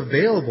he's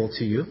available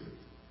to you.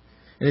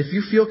 And if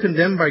you feel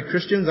condemned by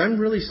Christians, I'm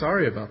really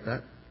sorry about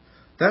that.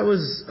 That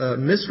was a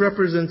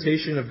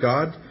misrepresentation of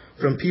God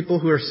from people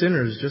who are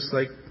sinners, just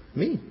like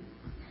me,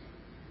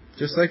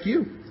 just like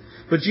you.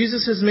 But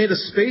Jesus has made a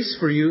space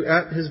for you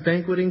at His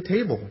banqueting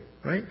table,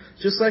 right?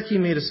 Just like He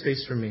made a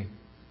space for me.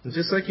 And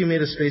just like He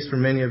made a space for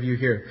many of you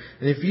here.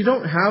 And if you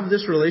don't have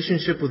this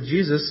relationship with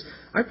Jesus,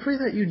 I pray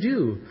that you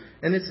do.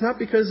 And it's not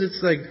because it's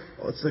like,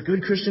 oh, it's a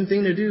good Christian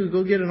thing to do.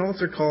 Go get an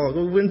altar call.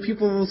 Go win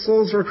people's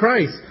souls for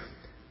Christ.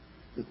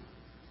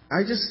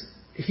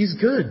 He's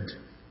good.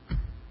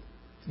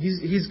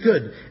 He's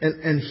good.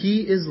 And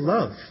He is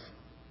love.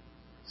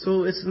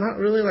 So it's not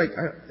really like,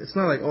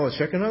 oh,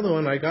 check another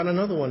one. I got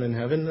another one in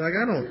heaven.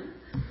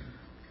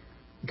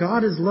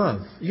 God is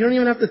love. You don't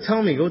even have to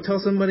tell me. Go tell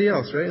somebody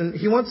else, right? And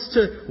He wants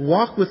to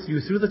walk with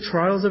you through the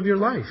trials of your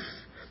life.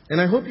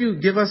 And I hope you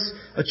give us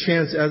a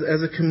chance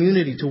as a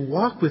community to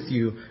walk with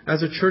you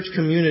as a church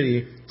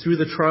community through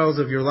the trials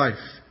of your life.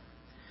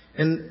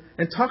 And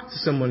talk to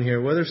someone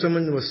here, whether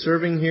someone was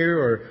serving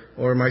here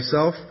or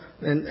myself,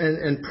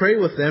 and pray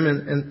with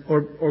them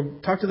or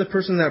talk to the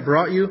person that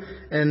brought you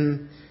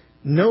and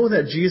know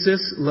that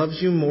Jesus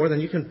loves you more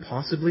than you can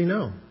possibly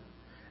know.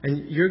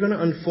 And you're going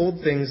to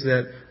unfold things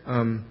that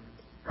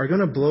are going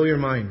to blow your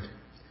mind.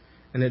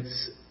 And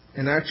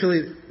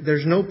actually,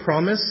 there's no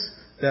promise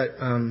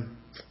that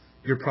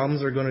your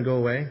problems are going to go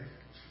away.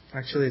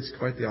 Actually, it's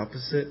quite the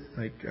opposite.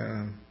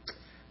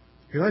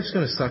 Your life's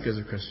going to suck as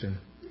a Christian.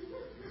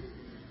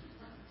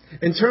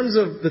 In terms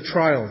of the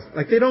trials,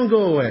 they don't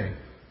go away.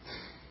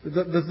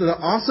 The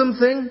awesome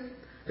thing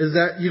is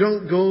that you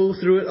don't go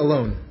through it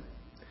alone.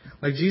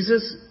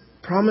 Jesus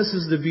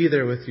promises to be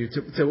there with you,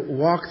 to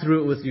walk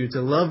through it with you,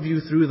 to love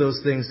you through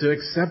those things, to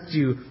accept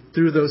you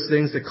through those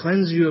things, to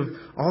cleanse you of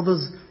all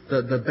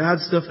the bad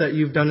stuff that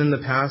you've done in the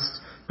past.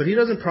 But He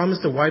doesn't promise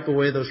to wipe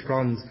away those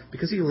problems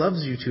because He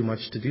loves you too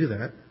much to do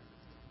that,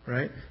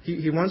 right?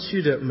 He wants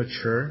you to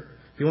mature.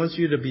 He wants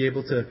you to be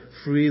able to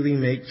freely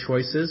make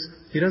choices.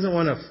 He doesn't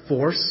want to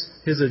force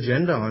His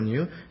agenda on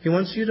you. He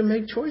wants you to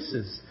make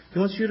choices. He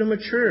wants you to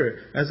mature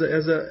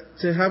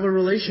to have a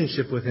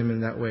relationship with Him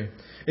in that way.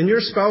 In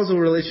your spousal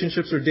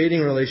relationships or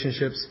dating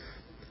relationships,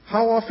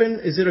 how often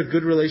is it a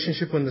good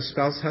relationship when the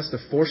spouse has to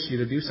force you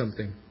to do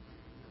something?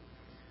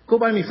 Go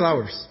buy me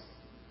flowers.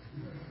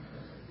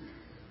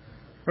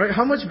 Right?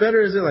 How much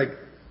better is it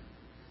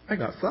I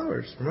got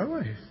flowers for my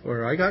wife,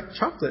 or I got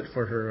chocolate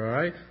for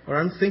her, or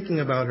I'm thinking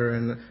about her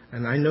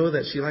and I know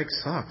that she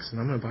likes socks and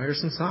I'm going to buy her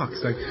some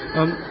socks.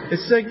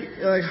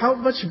 It's how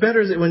much better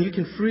is it when you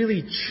can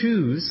freely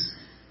choose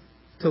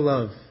to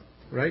love,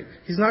 right?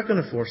 He's not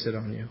going to force it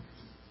on you.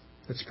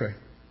 Let's pray.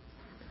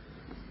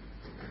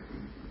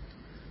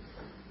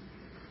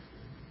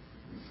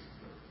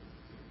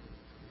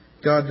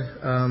 God,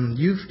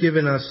 You've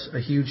given us a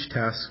huge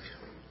task.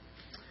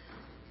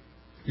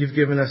 You've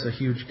given us a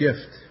huge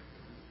gift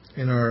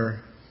in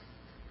our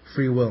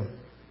free will.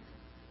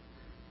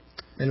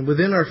 And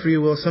within our free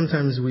will,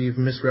 sometimes we've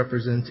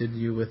misrepresented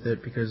You with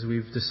it because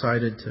we've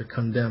decided to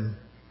condemn.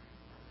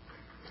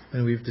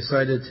 And we've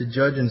decided to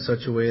judge in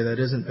such a way that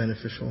isn't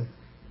beneficial,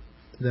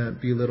 that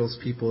belittles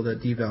people,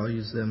 that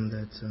devalues them,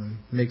 that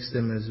makes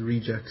them as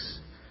rejects.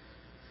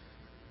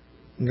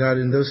 And God,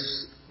 in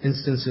those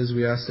instances,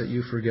 we ask that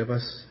You forgive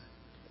us.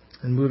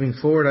 And moving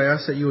forward, I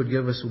ask that You would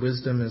give us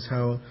wisdom as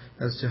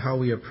to how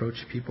we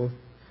approach people.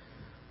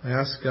 I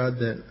ask, God,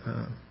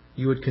 that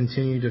You would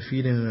continue to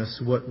feed in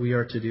us what we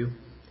are to do,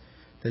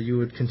 that You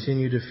would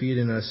continue to feed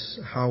in us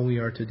how we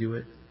are to do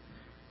it.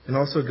 And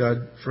also,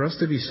 God, for us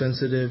to be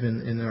sensitive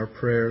in our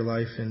prayer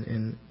life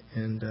and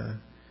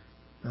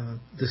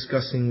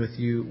discussing with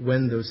You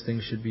when those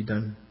things should be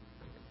done.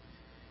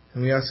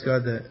 And we ask,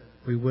 God, that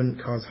we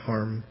wouldn't cause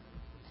harm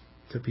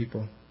to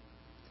people.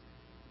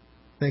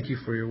 Thank You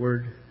for Your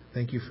word.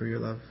 Thank You for Your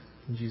love.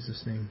 In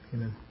Jesus' name,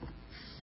 amen.